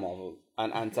tired of Marvel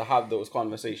and to have those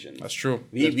conversations. That's true.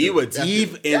 We were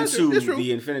deep into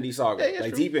the Infinity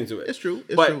Saga, deep into it. It's true.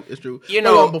 It's true. You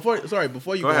know, before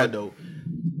you go ahead though.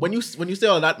 When you say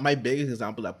all that, my biggest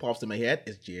example that pops in my head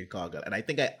is Jade Cargill. And I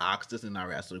think I asked this in our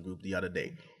wrestling group the other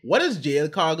day. What has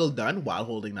Jade Cargill done while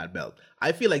holding that belt?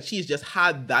 I feel like she's just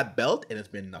had that belt and it's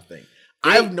been nothing.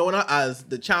 I've known her as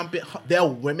the champion, their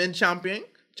women champion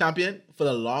for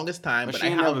the longest time. But I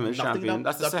have nothing champion.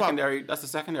 That's the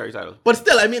secondary title. But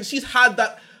still, I mean, she's had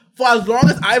that for as long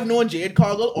as I've known Jade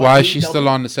Cargill. Why is she still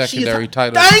on the secondary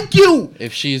title? Thank you!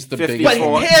 If she's the biggest. But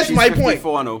here's my point.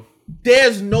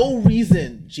 There's no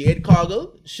reason Jade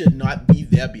Cargill should not be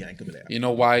their Bianca Belair. You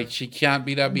know why she can't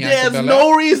be that Bianca Belair? There's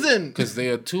no reason. Because they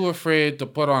are too afraid to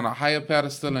put on a higher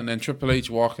pedestal and then Triple H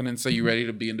walk in and say, "You ready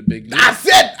to be in the big league?" That's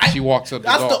it. She walks up the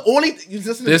door. That's the only...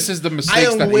 This is the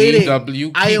mistakes that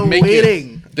AEW keep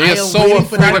making. They are so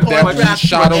afraid of their own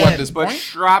shadow at this But point.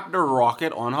 strap the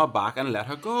rocket on her back and let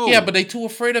her go. Yeah, but they too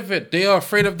afraid of it. They are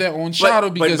afraid of their own shadow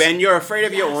because... But when you're afraid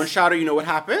of your own shadow, you know what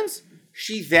happens?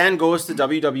 She then goes to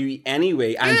WWE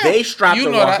anyway, and they strap the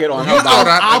rocket on her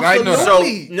back. I know that. So,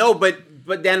 no,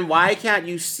 but then why can't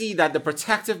you see that the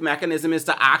protective mechanism is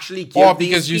to actually give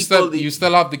because these you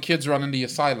still have the kids running the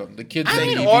asylum. The kids. I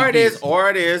mean, or it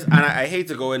is, and I hate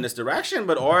to go in this direction,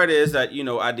 but or it is that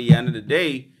at the end of the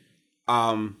day,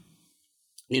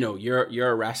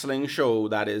 you're a wrestling show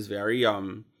that is very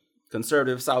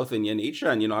conservative South Indian nature,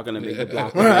 and you're not going to make the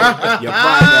black your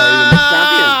primary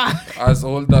champion. As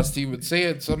old Dusty would say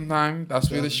it sometime, that's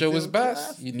where the show is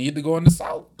best. You need to go in the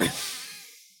South.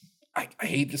 I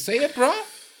hate to say it, bro.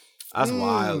 That's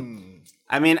wild.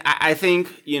 I mean, I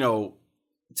think,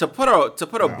 to put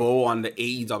a bow on the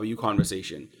AEW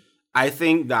conversation, I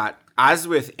think that as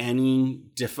with any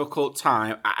difficult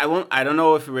time, I don't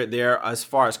know if we're there as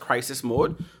far as crisis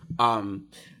mode.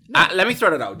 Let me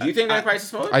throw it out. Do you think they're in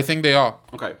crisis mode? I think they are.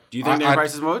 Okay. Do you think they're in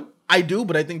crisis mode? I do,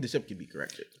 but I think the ship can be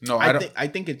corrected. No, I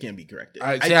think it can be corrected.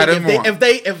 If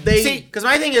they see, because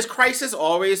my thing is, crisis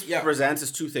always presents as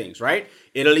two things, right?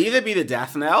 It'll either be the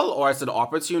death knell or it's an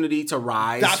opportunity to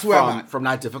rise from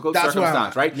that difficult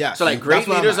circumstance, right? Yeah. So, like, great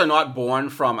leaders are not born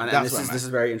from, and this is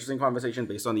a very interesting conversation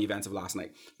based on the events of last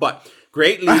night. But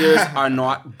great leaders are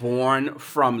not born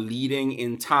from leading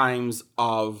in times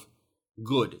of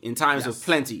good, in times of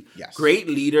plenty. Yes. Great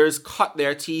leaders cut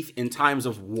their teeth in times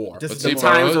of war, in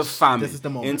times of famine,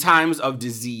 in in times of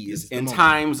disease, in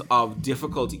times of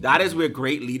difficulty. That is where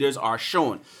great leaders are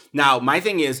shown. Now, my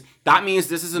thing is, that means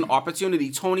this is an opportunity.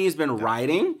 Tony has been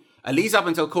riding, at least up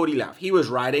until Cody left, he was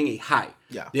riding a high.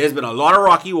 Yeah. There's been a lot of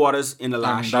rocky waters in the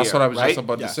last year. That's what I was right? just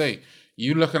about to say.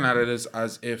 You looking at it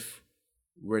as if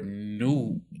we're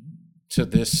new to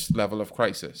this level of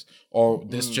crisis, or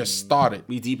this just started.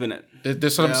 We deep in it.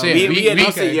 This is what I'm saying. We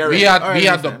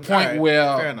had the point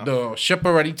where the ship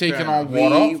already taken on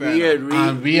water,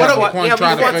 and we had the point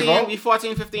trying to figure out. We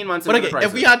 14, 15 months but into the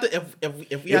crisis.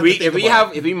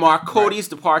 If we mark Cody's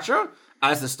departure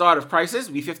as the start of crisis,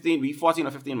 we 14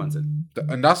 or 15 months in.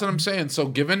 And that's what I'm saying. So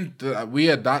given that we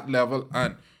at that level,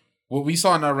 and what we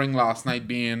saw in our ring last night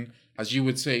being, as you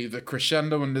would say, the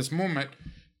crescendo in this moment,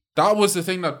 that was the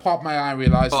thing that popped my eye and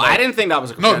realized. I didn't think that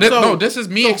was a crescendo. This is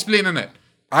me explaining it.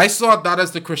 I saw that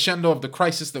as the crescendo of the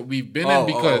crisis that we've been in,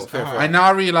 because fair. I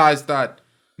now realize that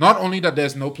not only that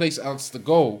there's no place else to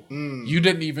go, you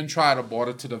didn't even try to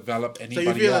bother to develop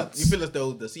anybody else. You feel as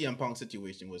though the CM Punk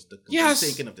situation was the complete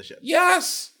sinking of the ship.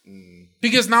 Yes.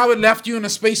 Because now it left you in a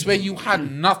space where you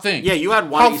had nothing. Yeah, you had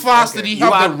one. How fast did he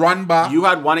have to run back? You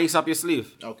had one ace up your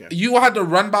sleeve. Okay. You had to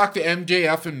run back to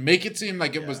MJF and make it seem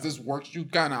like it was this work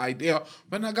shoot kind of idea.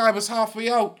 But that guy was halfway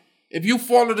out. If you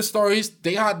follow the stories,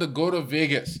 they had to go to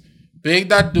Vegas. Beg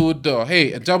that dude, though.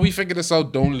 Hey, until we figure this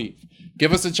out, don't leave.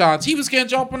 Give us a chance. He was going to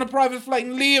jump on a private flight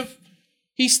and leave.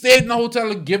 He stayed in the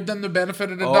hotel and give them the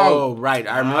benefit of the doubt. Oh, right.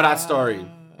 I remember that story.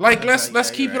 Like,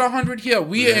 let's keep it 100 here.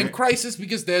 We are in crisis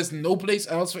because there's no place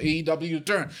else for AEW to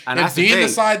turn. And if they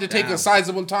decide to take a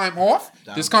sizable time off,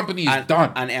 this company is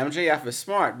done. And MJF is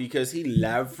smart because he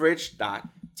leveraged that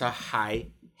to high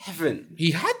heaven.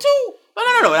 He had to.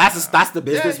 No. That's the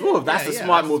business move. That's the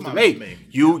smart move to make.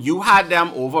 You had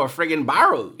them over a friggin'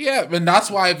 barrel. Yeah, and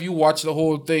that's why if you watch the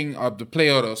whole thing of the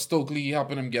player, the Stokely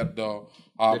helping him get the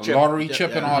lottery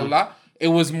chip and all that, it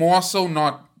was more so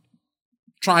not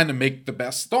trying to make the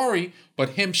best story, but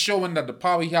him showing that the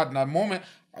power he had in that moment.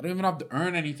 I don't even have to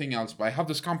earn anything else, but I have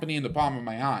this company in the palm of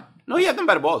my hand. No, he had them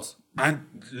better balls. And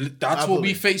that's what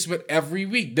we face with every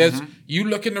week. There's you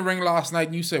look in the ring last night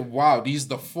and you say, wow, these are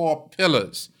the 4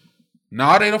 pillars.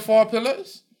 Now they the 4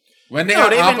 pillars? When they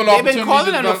had ample opportunity, they've been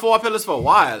calling them the 4 pillars for a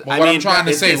while. But I'm trying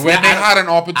to say, when they had an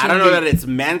opportunity, I don't know that it's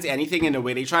meant anything in the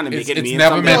way they're trying to make it mean. It's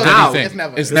never meant anything.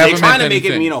 They're trying to make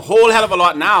it mean a whole hell of a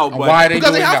lot now. But why are they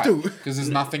because doing they have that? to. Because there's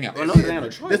nothing else. Well, no,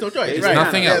 there's no choice. There's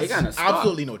nothing else. There's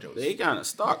absolutely no choice. They kind of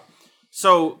stuck.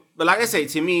 So, but like I say,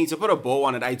 to me, to put a bow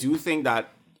on it, I do think that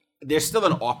there's still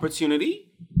an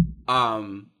opportunity,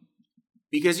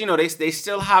 because they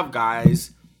still have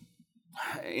guys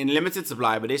in limited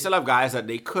supply, but they still have guys that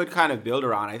they could kind of build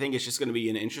around. I think it's just going to be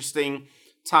an interesting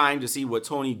time to see what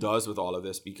Tony does with all of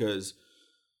this, because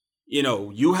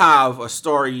you have a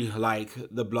story like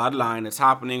the Bloodline that's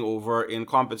happening over in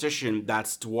competition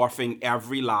that's dwarfing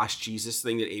every last Jesus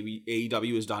thing that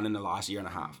AEW has done in the last year and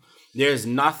a half. There's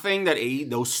nothing that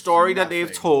those story that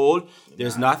they've told.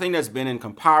 There's nothing that's been in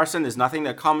comparison. There's nothing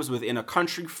that comes within a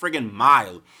country friggin'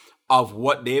 mile of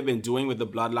what they've been doing with the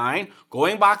bloodline,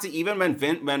 going back to even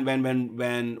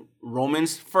when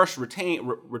Roman's first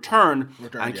returned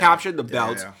and captured the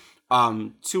belt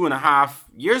 2.5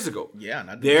 years ago.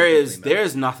 Yeah, there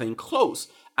is nothing close.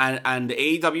 And the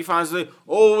AEW fans are like,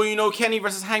 oh, Kenny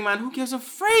versus Hangman, who gives a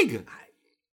frig?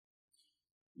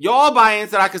 Y'all buy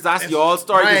into that because that's y'all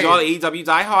story, because y'all AEW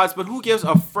diehards, but who gives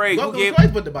a frig? Who gives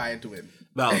choice but to buy into it?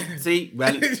 Well, see,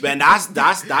 when that's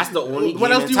the only game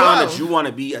in town that you want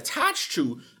to be attached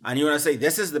to, and you want to say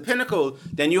this is the pinnacle,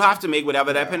 then you have to make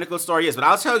whatever that pinnacle story is. But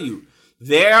I'll tell you,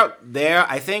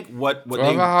 I think what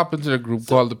happened to the group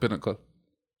called the Pinnacle?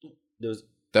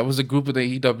 That was a group in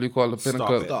the AEW called the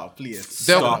Pinnacle. Stop, please.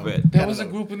 Stop it. That was a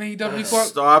group in the AEW called...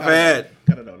 Stop it.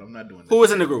 Cut it out. I'm not doing this. Who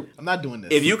was in the group? I'm not doing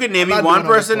this. If you could name me one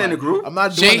person in the group... I'm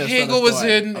not doing this. Jay Hagel was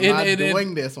in... I'm not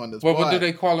doing this on this. What do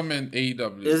they call him in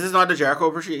AEW? Is this not the Jericho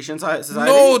Appreciation Society?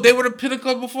 No, they were the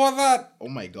Pinnacle before that. Oh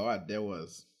my God, there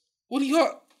was. What do you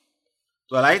got?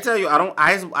 Well, I tell you,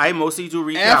 I mostly do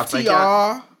recaps.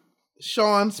 FTR,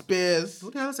 Sean Spears. Who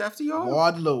the hell is FTR?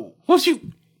 Wardlow. What's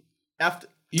you... Dax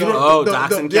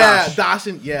and Cash. Yeah, Dax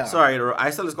and... Yeah. Sorry, I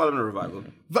still just call him the Revival.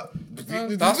 That's what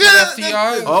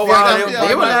FTR. Oh, wow.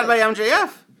 They were led by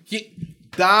MJF.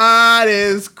 That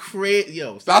is crazy.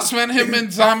 Yo, that's when him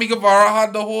and Sammy Guevara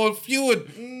had the whole feud.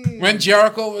 When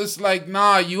Jericho was like,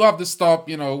 nah, you have to stop,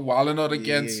 wilding out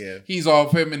against... He's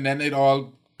off him, and then it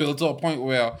all built to a point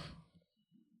where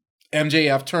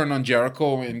MJF turned on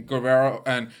Jericho and Guevara,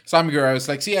 and Sammy Guevara was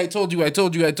like, see, I told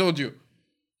you.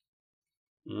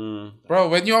 Bro,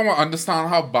 when you want to understand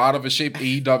how bad of a shape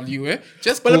AEW is,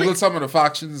 just Google some of the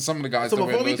factions and some of the guys. So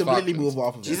before we completely move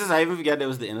off of Jesus, I even forget there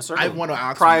was the Inner Circle. I want to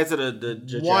ask prior to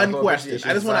the one question.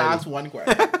 I just want to ask one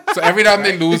question. So every time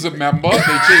they lose a member, they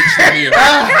change the name.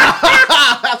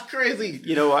 That's crazy.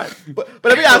 You know what? But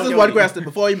let me ask this one question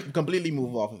before you completely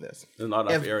move off of this. There's not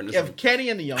enough air in this if Kenny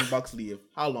and the Young Bucks leave,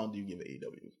 how long do you give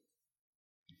AEW?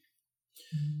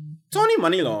 Tony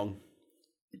Money long.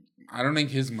 I don't think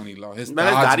his money long. His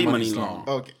daddy money long.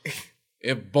 Okay.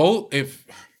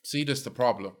 See, that's the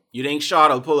problem. You think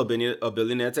Shard will pull a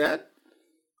billionaire Ted?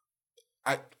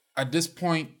 At this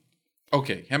point,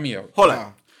 okay, hear me out. Hold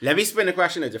on. Let me spin the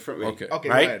question a different way. Okay,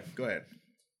 right? Go ahead.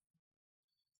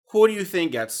 Who do you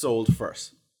think gets sold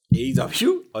first?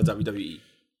 AEW or WWE?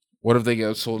 What if they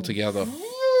get sold together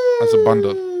as a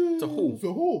bundle? To who?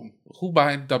 For whom? Who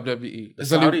buying WWE? The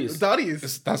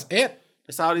Saudis. That's it.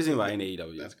 The Saudis ain't buying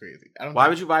AEW. That's crazy. Why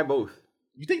would you buy both?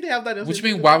 You think they have that? What you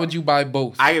mean? Why would you buy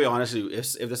both? I can be honest with you.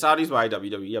 If the Saudis buy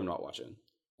WWE, I'm not watching.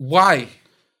 Why?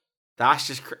 That's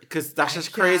just because that's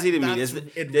just crazy to me.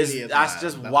 That's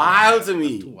just wild. Wild to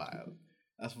me. That's too wild.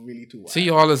 That's really too wild. See,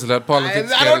 all is that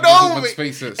politics. I don't know. Much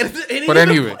spaces. But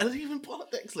anyway, it's even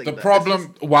politics. Like the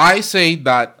problem. Why I say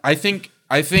that? I think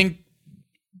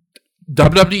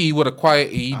WWE would acquire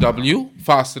AEW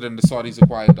faster than the Saudis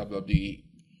acquired WWE.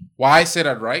 Why I say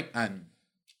that, right? And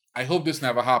I hope this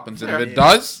never happens. And if it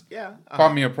does,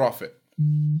 call me a prophet.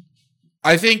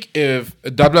 I think if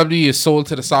WWE is sold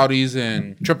to the Saudis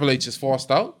and Triple H is forced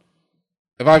out,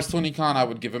 if I was Tony Khan, I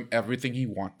would give him everything he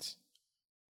wants.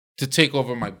 To take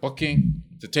over my booking,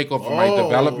 to take over my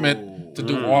development, to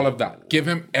do all of that. Give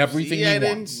him everything he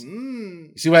wants.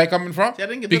 See where I'm coming from?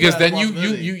 Because then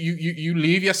you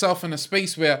leave yourself in a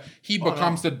space where he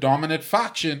becomes the dominant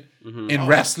faction in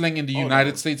wrestling in the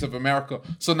United States of America.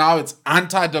 So now it's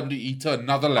anti-WWE to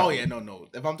another level. Oh yeah, no.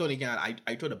 If I'm Tony Khan,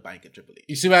 I throw the bank at Triple H.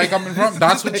 You see where I'm coming from?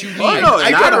 That's what you need. I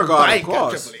throw the bank at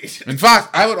Triple H. In fact,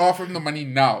 I would offer him the money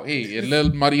now. Hey, a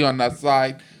little money on that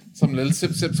side, some little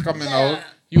sips coming out.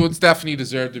 You would definitely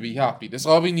deserve to be happy. That's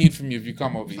all we need from you if you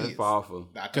come over here. That's powerful.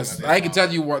 Because I can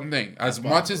tell you one thing. As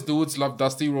much as dudes love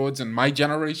Dusty Rhodes in my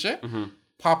generation,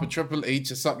 Papa Triple H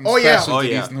is something special to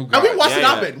these new guys. And we watched it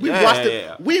happen.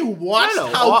 We watched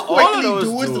how quickly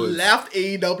dudes left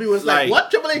AEW. It was like,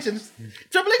 what? Triple H in charge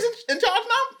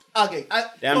now? Okay.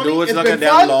 Them dudes look at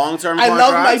them long-term contracts. I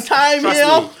love my time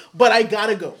here, but I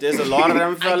gotta go. There's a lot of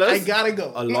them fellas. I gotta go.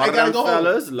 A lot of them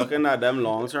fellas looking at them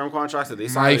long-term contracts that they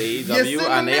signed with AEW,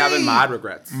 and they having mad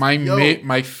regrets.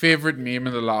 My favorite meme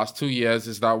in the last 2 years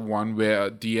is that one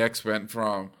where DX went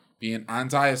from being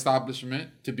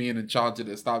anti-establishment to being in charge of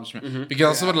the establishment.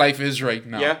 Because that's what life is right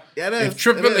now. Yeah, it is. If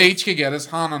Triple H could get his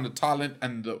hand on the talent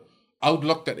and the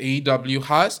outlook that AEW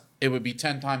has, it would be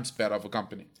 10 times better of a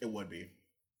company. It would be.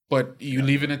 But you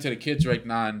leaving it to the kids right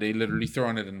now, and they literally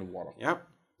throwing it in the water. Yep.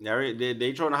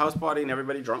 They throwing a house party and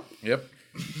everybody drunk. Yep.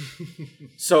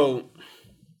 So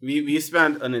we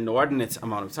spent an inordinate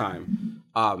amount of time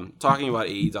talking about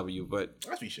AEW, but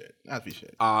as we should.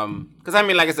 Because I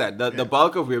mean, like I said, the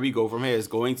bulk of where we go from here is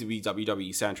going to be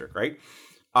WWE centric, right?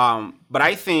 But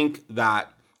I think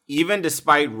that even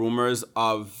despite rumors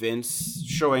of Vince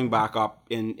showing back up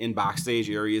in backstage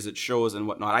areas at shows and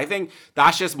whatnot, I think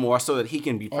that's just more so that he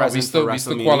can be present for WrestleMania. We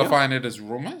still qualifying it as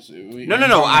rumors?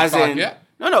 No. As in,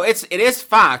 no. It is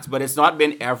fact, but it's not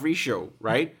been every show,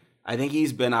 right? I think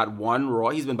he's been at one Raw.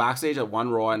 He's been backstage at one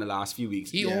Raw in the last few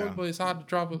weeks. He old, but it's hard to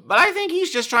drop it. But I think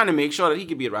he's just trying to make sure that he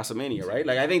can be at WrestleMania, right?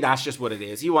 Like, I think that's just what it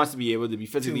is. He wants to be able to be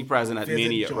physically present at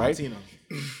Mania, John right? Cena.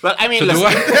 But I mean, listen,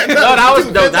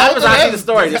 that was actually the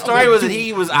story. The story was that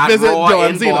he was at Raw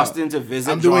in Boston to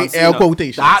visit. I'm doing John Cena. air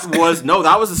quotations. That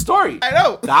was the story. I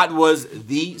know. That was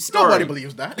the story. Nobody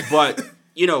believes that. But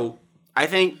I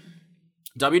think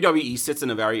WWE sits in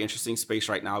a very interesting space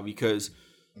right now because,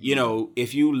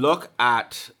 if you look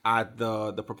at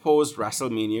the proposed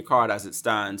WrestleMania card as it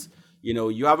stands,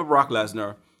 you have a Brock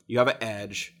Lesnar, you have an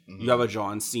Edge, you have a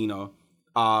John Cena.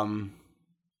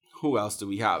 Who else do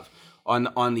we have?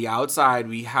 On the outside,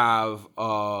 we have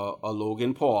a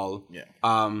Logan Paul. Yeah.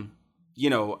 And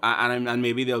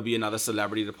maybe there'll be another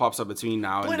celebrity that pops up between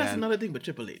now and then. That's another thing with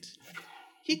Triple H.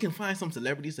 He can find some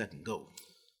celebrities that can go.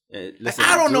 Listen,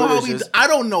 I don't know how he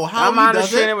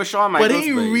does it, with Shawn Michaels, but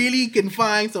he really can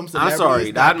find some celebrities. I'm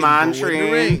sorry, that man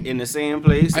trained in the same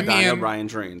place that Daniel Bryan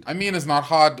trained. I mean, it's not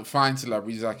hard to find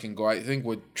celebrities that can go. I think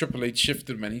what Triple H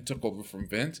shifted when he took over from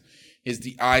Vince is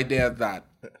the idea that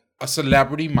a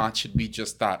celebrity match should be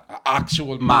just that, an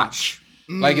actual match.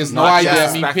 Like, it's no idea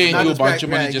of me paying you a bunch of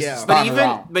money just to stand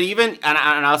around. But even, and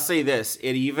I'll say this,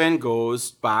 it even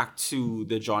goes back to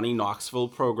the Johnny Knoxville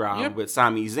program with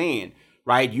Sami Zayn.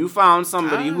 Right, you found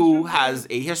somebody who has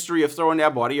a history of throwing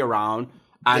their body around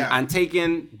and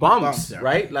taking bumps,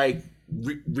 right? Like,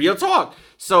 real talk.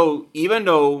 So even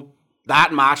though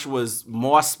that match was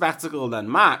more spectacle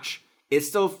than match, it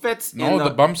still fits. No, the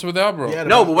bumps were there, bro. Yeah,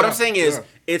 but what I'm saying is,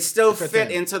 it still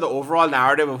fit into the overall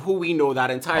narrative of who we know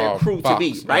that entire crew to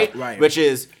be, right? Right? Which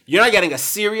is, you're not getting a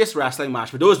serious wrestling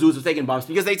match, but those dudes are taking bumps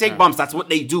because they take bumps. That's what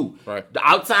they do. Right. The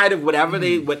outside of whatever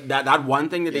that one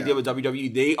thing that they did with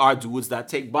WWE, they are dudes that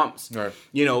take bumps. Right.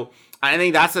 I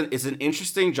think it's an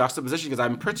interesting juxtaposition because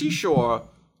I'm pretty sure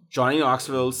Johnny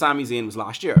Knoxville, Sami Zayn was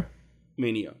last year,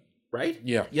 Mania, right?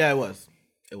 Yeah. Yeah, it was.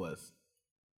 It was.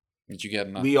 Did you get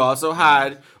enough? We also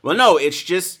had, it's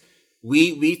just,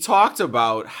 we talked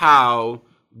about how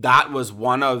that was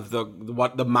one of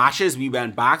the matches we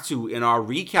went back to in our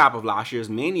recap of last year's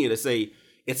Mania to say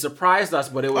it surprised us,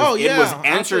 but it was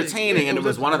entertaining and it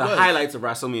was one of the highlights of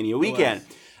WrestleMania weekend.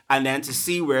 And then to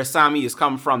see where Sami has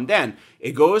come from then,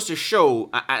 it goes to show,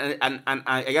 and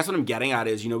I guess what I'm getting at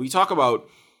is, we talk about,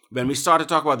 when we start to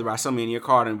talk about the WrestleMania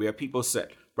card and where people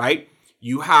sit, right?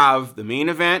 You have the main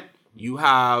event, you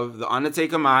have the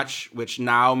Undertaker match, which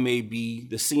now may be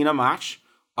the Cena match.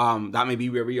 That may be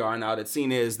where we are now. That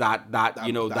Cena is that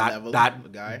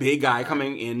big guy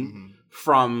coming in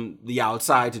from the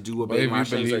outside to do a big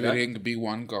match. If you believe it ain't gonna be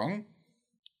one gong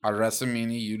at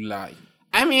WrestleMania, you lie.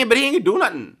 I mean, but he ain't gonna do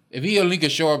nothing. If he only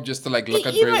could show up just to look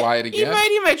at Bray Wyatt again,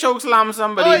 he might choke slam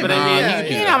somebody. But I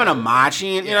mean, he ain't having a match.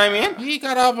 You know what I mean? He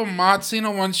gotta have a match.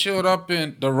 Cena once showed up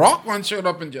and The Rock once showed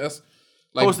up and just.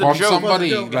 Like, bump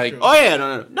somebody, like... Oh,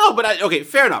 yeah, no, but, okay,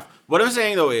 fair enough. What I'm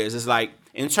saying, though, is like,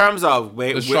 in terms of...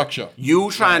 the structure. You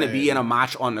trying to be in a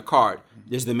match on the card.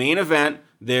 There's the main event,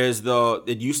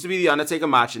 it used to be the Undertaker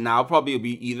match, and now probably it'll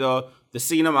be either the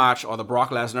Cena match or the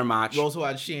Brock Lesnar match. You also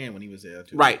had Shane when he was there,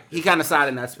 too. Right, he kind of sat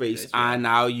in that space, and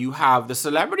now you have the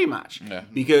celebrity match. Yeah.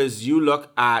 Because you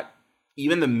look at,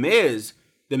 even The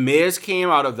Miz came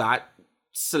out of that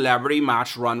celebrity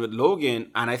match run with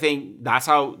Logan, and I think that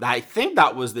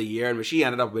was the year in which he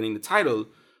ended up winning the title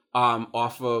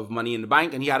off of Money in the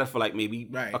Bank, and he had it for like maybe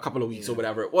a couple of weeks or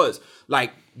whatever it was.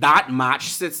 Like, that match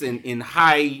sits in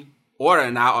high order,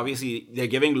 and now obviously they're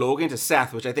giving Logan to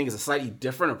Seth, which I think is a slightly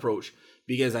different approach,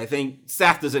 because I think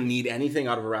Seth doesn't need anything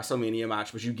out of a WrestleMania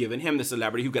match, but you've given him the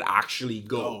celebrity who could actually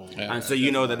go.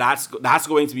 So that's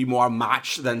going to be more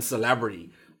match than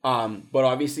celebrity. But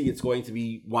obviously it's going to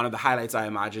be one of the highlights, I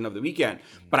imagine, of the weekend.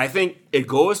 But I think it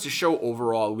goes to show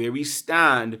overall where we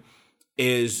stand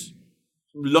is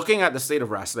looking at the state of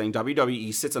wrestling.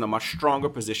 WWE sits in a much stronger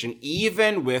position,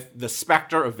 even with the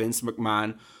specter of Vince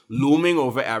McMahon looming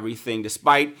over everything,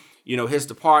 despite, his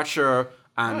departure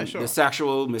and the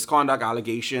sexual misconduct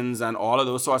allegations and all of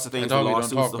those sorts of things, the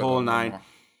lawsuits, the whole nine.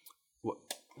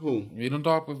 Who? We don't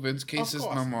talk with Vince cases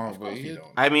no more, but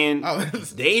I mean,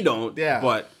 they don't. Yeah.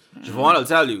 But Javon will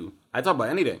tell you, I talk about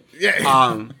anything.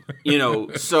 Yeah.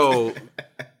 So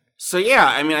yeah.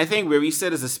 I mean, I think where we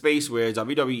sit is a space where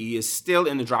WWE is still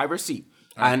in the driver's seat,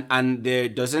 and there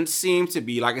doesn't seem to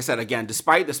be, like I said again,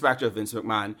 despite the specter of Vince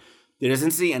McMahon, there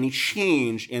doesn't see any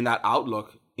change in that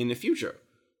outlook in the future.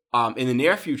 In the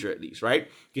near future, at least, right?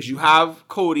 Because you have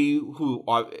Cody,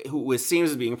 who it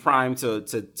seems is being primed to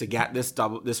get this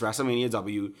WrestleMania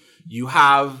W. You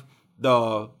have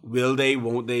the will they,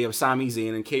 won't they of Sami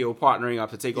Zayn and KO partnering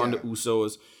up to take on the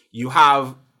Usos. You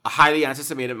have a highly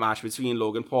anticipated match between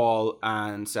Logan Paul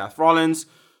and Seth Rollins.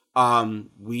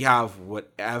 We have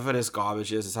whatever this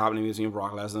garbage is happening between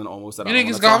Brock Lesnar and Almost. That you think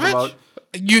it's garbage?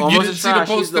 You didn't see the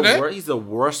post today? He's the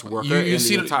worst worker in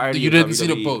the entire You didn't see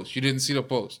the post. You didn't see the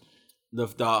post.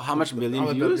 The how much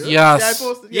million views? Yes.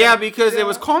 Because it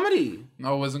was comedy.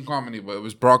 No, it wasn't comedy, but it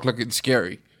was Brock looking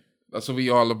scary. That's what we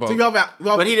all about. So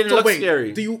but he didn't look scary.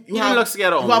 He didn't look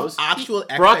scared almost. You have actual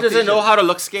Brock doesn't know how to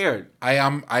look scared. I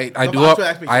do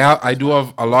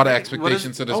have a lot of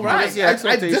expectations to this match. I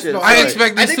expect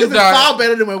this to be far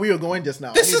better than where we were going just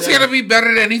now. This is gonna be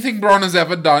better than anything Braun has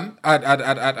ever done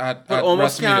at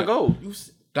almost can't go.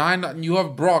 You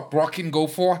have Brock. Brock can go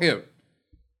for him.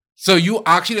 So you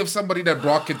actually have somebody that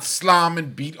Brock can slam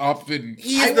and beat up, and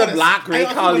he's the Black Ray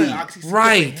Khali,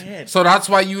 right? So that's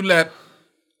why you let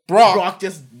Brock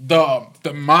just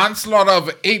the manslaughter of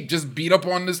an ape just beat up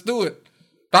on this dude.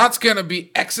 That's gonna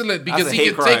be excellent because he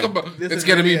can take him. It's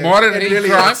gonna be more than hate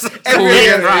crime.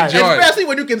 Especially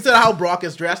when you consider how Brock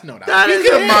is dressed. No, you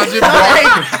can imagine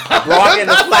Brock in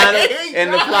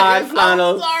the plaid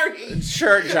flannel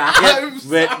shirt jacket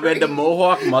with the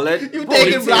mohawk mullet. You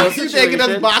taking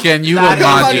us back? Can you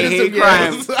imagine hate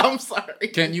crimes? I'm sorry.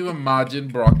 Can you imagine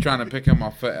Brock trying to pick him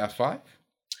up for F5?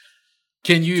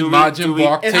 Can you imagine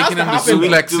Brock taking him to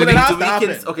suplex City?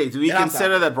 Do we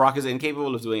consider that Brock is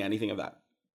incapable of doing anything of that?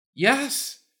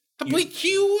 Yes. The boy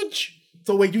huge.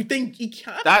 So wait, you think he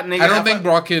can't? I don't think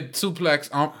Brock could suplex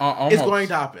almost. It's going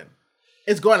to happen.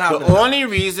 It's going to happen. The only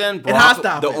reason Brock... It has to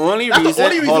happen. The only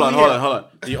reason... Hold on.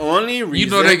 The only reason...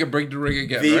 You know they can break the ring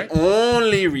again, right? The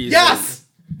only reason... Yes!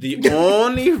 The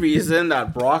only reason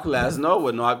that Brock Lesnar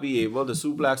would not be able to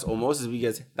suplex almost is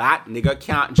because that nigga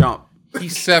can't jump.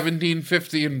 He's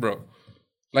 17-15, bro.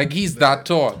 Like, he's that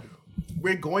tall.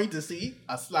 We're going to see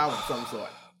a slam of some sort.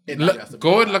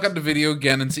 Go and look at the video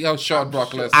again and see how short Brock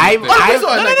Lesnar is. He looks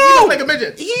like a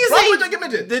midget. He's like a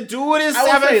midget. The dude is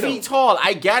 7 feet tall.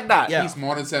 I get that. Yeah. He's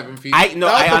more than 7 feet. I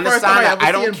understand that.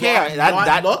 I don't care.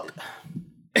 That look.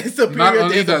 It's superior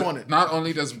to his opponent. Not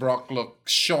only does Brock look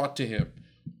short to him,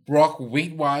 Brock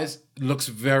weight-wise looks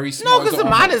very small. No,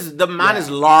 because the man is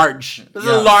large. This is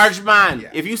a large man. Yeah.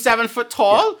 If you're 7 foot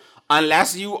tall,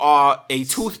 unless you are a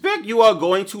toothpick, you are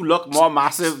going to look more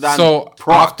massive than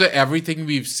Brock. After everything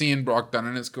we've seen Brock done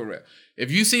in his career, if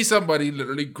you see somebody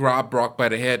literally grab Brock by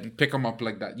the head and pick him up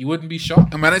like that, you wouldn't be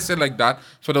shocked. And when I say like that,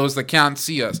 for those that can't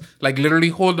see us, like literally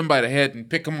hold him by the head and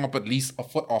pick him up at least a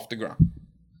foot off the ground.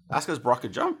 That's because Brock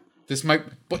could jump.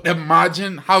 But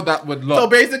imagine how that would look. So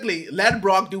basically, let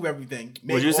Brock do everything.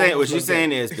 What you're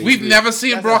saying is we've never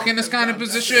seen Brock in this kind of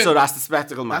position. So that's the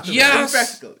spectacle match.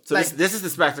 Yes. So this is the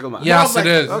spectacle match. Yes, it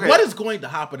is. Okay. What is going to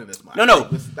happen in this match? No.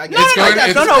 This is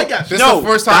the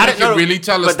first time you can really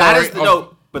tell a story.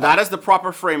 But that is the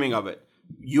proper framing of it.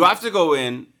 You have to go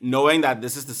in knowing that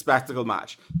this is the spectacle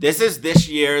match. This is this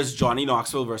year's Johnny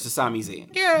Knoxville versus Sami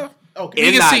Zayn. Yeah.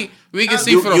 Okay. We can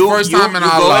see for the first time in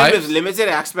our lives with limited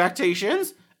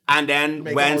expectations, and then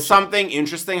when something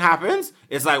interesting happens,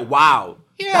 it's like, wow,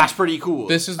 that's pretty cool.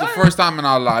 This is the first time in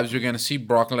our lives we're gonna see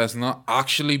Brock Lesnar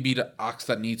actually be the ox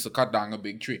that needs to cut down a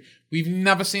big tree. We've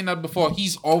never seen that before.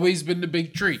 He's always been the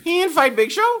big tree. He didn't fight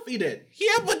Big Show. He did.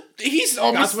 Yeah, but he's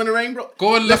almost. That's when the ring broke.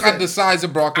 Go and look at the size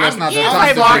of Brock Lesnar. He didn't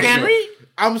fight Mark Henry.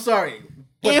 I'm sorry.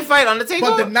 He didn't fight Undertaker.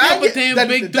 But the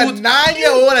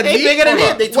 9-year-old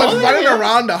was running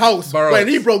around the house when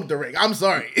he broke the ring. I'm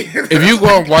sorry. If you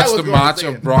go and watch the match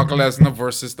of Brock Lesnar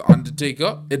versus the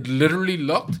Undertaker, it literally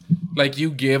looked like you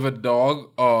gave a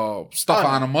dog a stuffed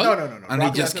animal. No. And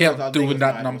he just kept doing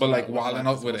that number like wilding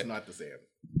out with it. Not the same.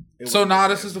 So now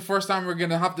this is the first time we're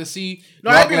gonna have to see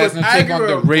Brock Lesnar take on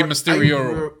the Rey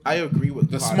Mysterio. I agree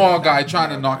with the small guy trying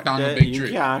to knock down the big tree.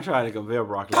 You can't try to compare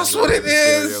Brock Lesnar. That's what it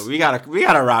is. We gotta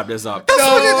wrap this up. That's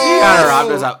what it is. We gotta wrap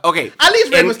this up. Okay. At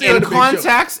least Rey Mysterio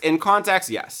in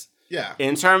context, yes. Yeah.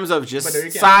 In terms of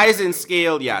just size and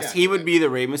scale, yes. He would be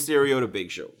the Rey Mysterio to Big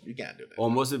Show. You can't do that.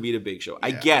 Almost would be the Big Show. I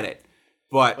get it.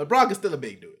 But Brock is still a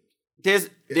big dude. There's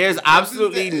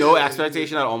absolutely no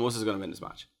expectation that Almost is gonna win this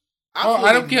match.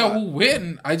 I don't care who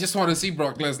win. I just want to see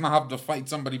Brock Lesnar have to fight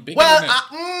somebody bigger than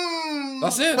him.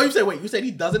 That's it. You said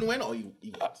he doesn't win or he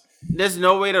wins? There's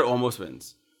no way that Almost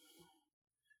wins.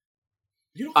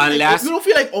 You don't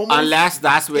feel like Almost... Unless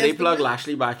that's where they plug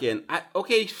Lashley back in.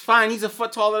 Okay, fine. He's a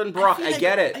foot taller than Brock. I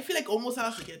get it. I feel like Almost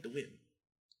has to get the win.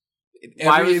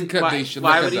 Every incarnation.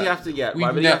 Why would he have to get?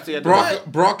 Why would he have to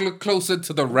get? Brock looked closer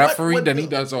to the referee than he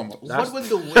does almost. What was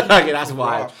the win? Okay, that's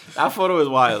wild. That photo is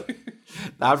wild.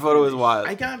 That photo is wild.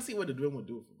 I can't see what the win would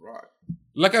do for Brock.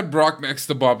 Look at Brock next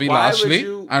to Bobby Lashley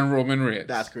and Roman Reigns.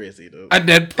 That's crazy, dude. And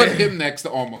then put him next to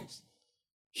Almost.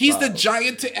 He's the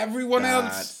giant to everyone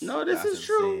else. No, this is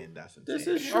true. This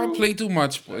is true. Don't play too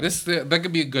much, boy. That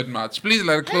could be a good match. Please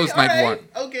let it close night one.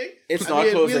 Okay. It's not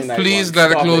closing night one. Please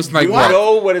let it close night one. You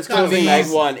know what it's closing night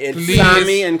one. It's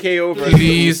Sami and KO versus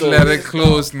Please let it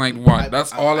close night one.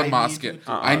 That's all I'm asking.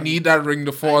 I need that ring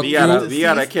to fall through. We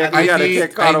gotta kick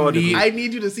Ricardo. I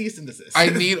need you to cease and desist. I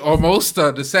need almost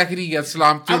the second he gets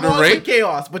slammed through the ring.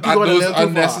 Chaos, but you those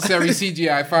unnecessary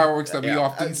CGI fireworks that we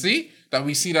often see. That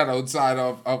we see that outside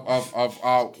of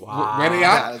where they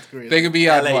at? They could be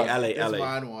at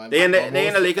LA. They in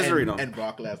the Lakers arena. And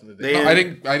Brock Lesnar.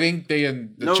 No, I think they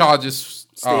in the Chargers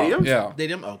stadium. Yeah.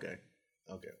 Stadium. Okay.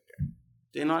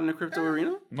 They're not in the crypto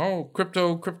arena. No,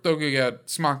 crypto could get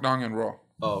SmackDown and Raw.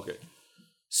 Oh, okay.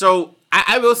 So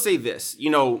I will say this.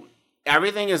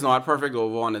 Everything is not perfect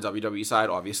over on the WWE side.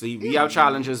 Obviously, we have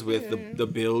challenges with the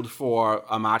build for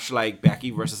a match like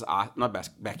Becky versus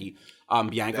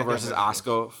Bianca versus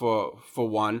Asuka for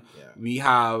one. Yeah. We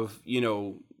have I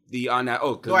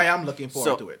am looking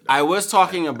forward to it. I was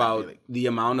talking about the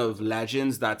amount of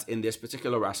legends that's in this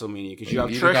particular WrestleMania because you have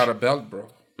Trish. Got a belt, bro.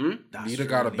 Lita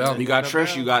got a belt. You got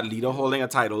Trish. You got Lita holding a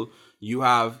title. You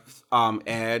have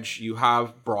Edge. You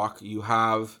have Brock. You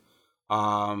have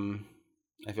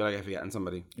I feel like I'm forgetting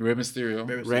somebody. Rey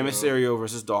Mysterio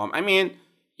versus Dom. I mean,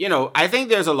 I think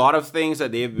there's a lot of things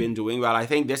that they've been doing well. I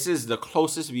think this is the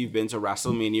closest we've been to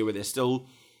WrestleMania where they still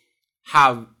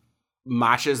have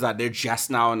matches that they're just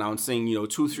now announcing,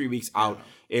 2-3 weeks out.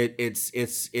 It's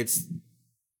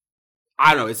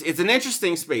I don't know. It's an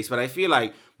interesting space, but I feel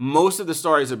like most of the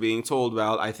stories are being told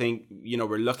well. I think,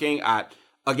 we're looking at,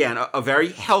 again, a very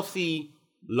healthy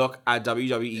look at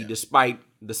WWE despite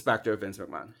the specter of Vince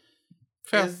McMahon.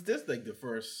 Fair. Is this like the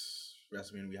first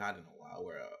WrestleMania we had in a while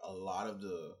where a lot of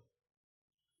the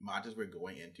matches we're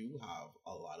going into have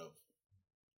a lot of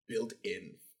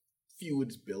built-in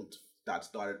feuds that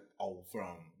started out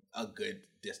from a good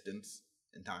distance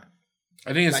in time?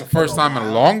 I think it's the first time in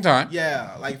a long time.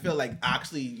 Yeah, I feel like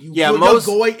actually you're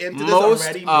going into this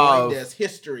already knowing there's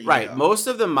history. Right, most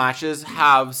of the matches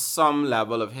have some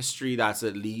level of history that's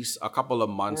at least a couple of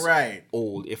months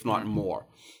old, if not more.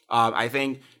 I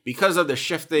think because of the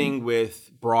shifting with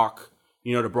Brock,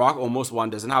 the Brock almost one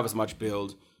doesn't have as much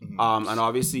build. And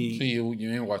obviously... So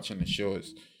you ain't watching the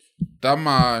shows. That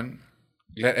man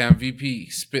let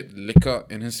MVP spit liquor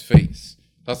in his face.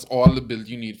 That's all the build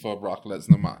you need for a Brock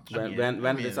Lesnar match. When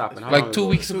did this happen? Like 2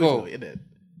 weeks ago.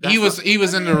 He was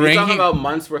in the ring. You're talking about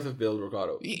months worth of build,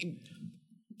 Ricardo.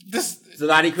 So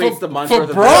that equates the months worth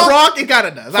of build. Brock, it kind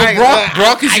of does.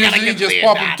 Brock is usually just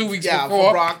popping 2 weeks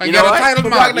before and get a title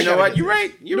match. You know what? You're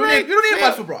right. You don't need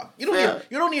much for Brock. You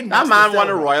don't need much. That man won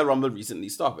a Royal Rumble recently.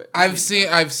 Stop it. I've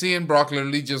seen Brock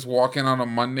literally just walking on a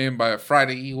Monday and by a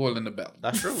Friday he holding the belt.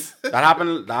 That's true. That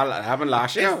happened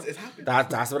last year. It's happened.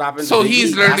 That's what happened. So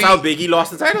he's literally, that's how Biggie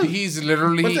lost the title. He's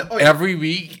literally every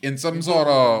week in some sort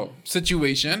of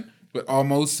situation with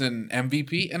almost an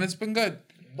MVP, and it's been good.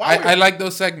 I like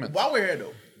those segments. While we're here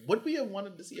though, would we have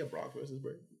wanted to see a Brock versus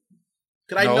Bray?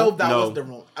 Could I know that was the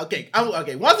wrong? Okay.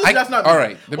 Once it's just not all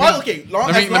right.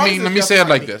 Let me say it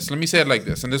like this. Let me say it like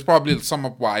this, and this probably sum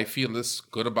up why I feel this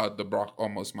good about the Brock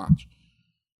almost match.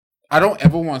 I don't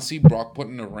ever want to see Brock put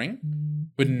in a ring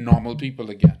with normal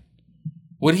people again.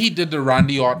 What he did to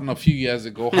Randy Orton a few years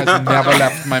ago has never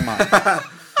left my mind.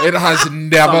 It has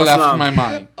never left my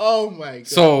mind. Oh my god!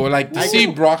 So to see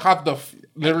Brock have the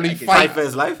literally fight for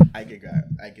his life. I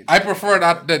prefer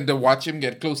that than to watch him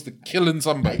get close to killing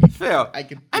somebody. Fair. I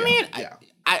give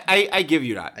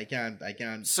you that. I can't.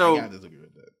 So, I can't disagree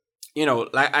with that.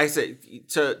 Like I said,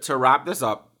 to wrap this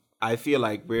up, I feel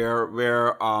like we're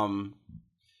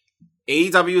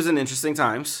AEW is in interesting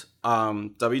times.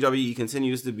 WWE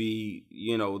continues to be,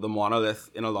 the monolith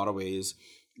in a lot of ways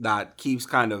that keeps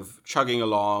kind of chugging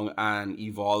along and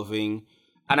evolving.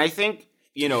 And I think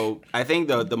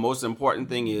the most important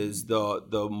thing is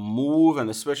the move and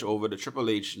the switch over to Triple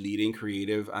H leading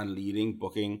creative and leading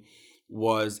booking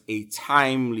was a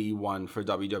timely one for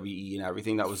WWE and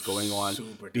everything that was going on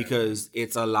because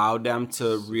it's allowed them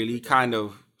to really kind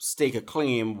of stake a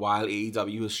claim while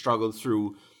AEW has struggled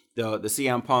through the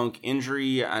CM Punk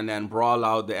injury and then brawl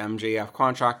out the MJF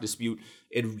contract dispute.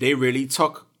 They really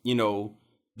took, the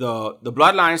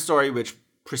Bloodline story, which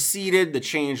preceded the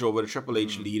change over to Triple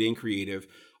H leading creative,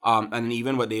 And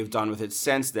even what they've done with it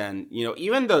since then,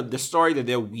 even the story that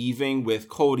they're weaving with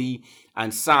Cody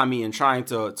and Sami and trying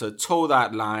to toe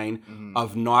that line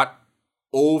of not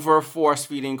over force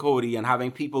feeding Cody and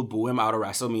having people boo him out of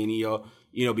WrestleMania,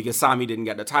 because Sami didn't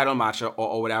get the title match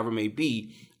or whatever it may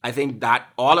be. I think that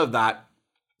all of that,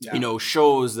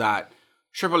 shows that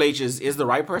Triple H is the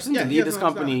right person to lead this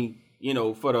company,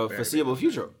 for the foreseeable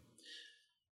future.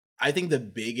 I think the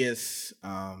biggest,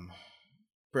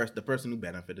 the person who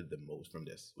benefited the most from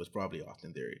this was probably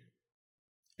Austin Theory,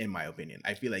 in my opinion.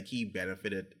 I feel like he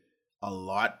benefited a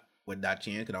lot with that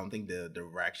change, because I don't think the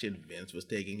direction Vince was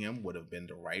taking him would have been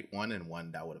the right one, and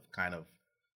one that would have kind of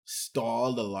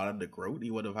stalled a lot of the growth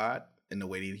he would have had in the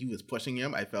way that he was pushing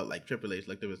him. I felt like Triple H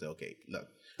looked at him and said, okay, look.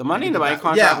 The Money in the Bank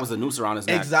contract was a noose around his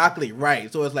neck. Exactly,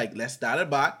 right. So it's like, let's start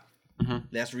it back.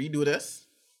 Let's redo this.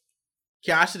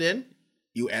 Cash it in.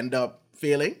 You end up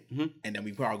failing, and then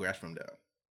we progress from there.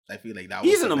 I feel like that.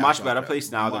 He's in a much better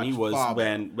place now than he was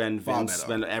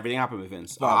when everything happened with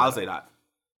Vince. I'll say that.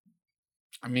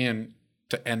 I mean,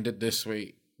 to end it this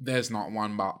way, there's not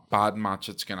one bad match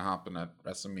that's gonna happen at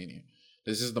WrestleMania.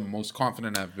 This is the most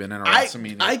confident I've been in a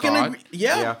WrestleMania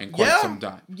card in quite some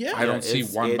time. I don't see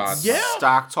one bad match.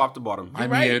 Stacked top to bottom. I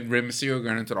mean, Rey Mysterio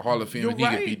going into the Hall of Fame and he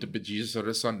could beat the bejesus out of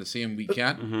his son the same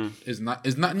weekend. Is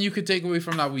nothing you could take away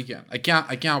from that weekend. I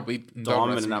can't wait until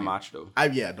Dom in that match though. I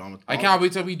can't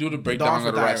wait till we do the breakdown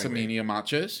of the WrestleMania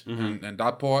matches, and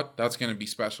that part that's gonna be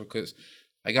special because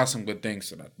I got some good things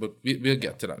to that. But we'll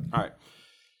get to that.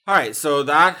 All right, so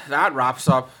that wraps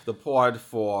up the pod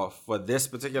for this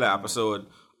particular episode.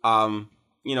 All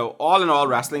in all,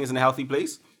 wrestling is in a healthy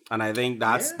place, and I think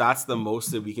that's the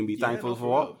most that we can be thankful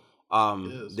for.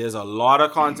 There's a lot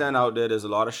of content out there. There's a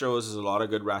lot of shows. There's a lot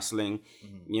of good wrestling.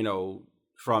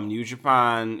 From New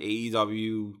Japan,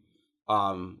 AEW,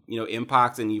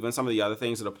 Impact, and even some of the other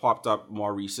things that have popped up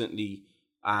more recently.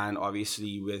 And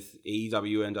obviously, with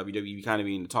AEW and WWE kind of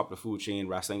being the top of the food chain,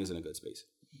 wrestling is in a good space.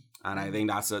 And I think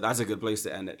that's a good place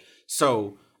to end it.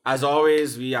 So, as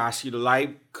always, we ask you to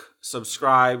like,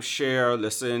 subscribe, share,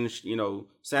 listen,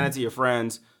 send it to your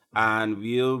friends. And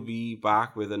we'll be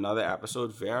back with another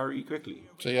episode very quickly.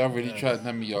 So y'all really tried to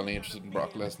tell me y'all interested in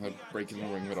Brock Lesnar breaking the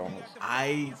ring with almost.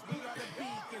 I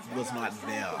was not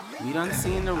there. We done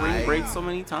seen the ring break so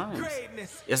many times.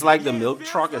 It's like the milk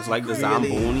truck. It's like the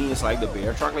Zamboni. It's like the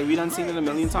bear truck. Like we done seen it a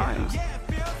million times.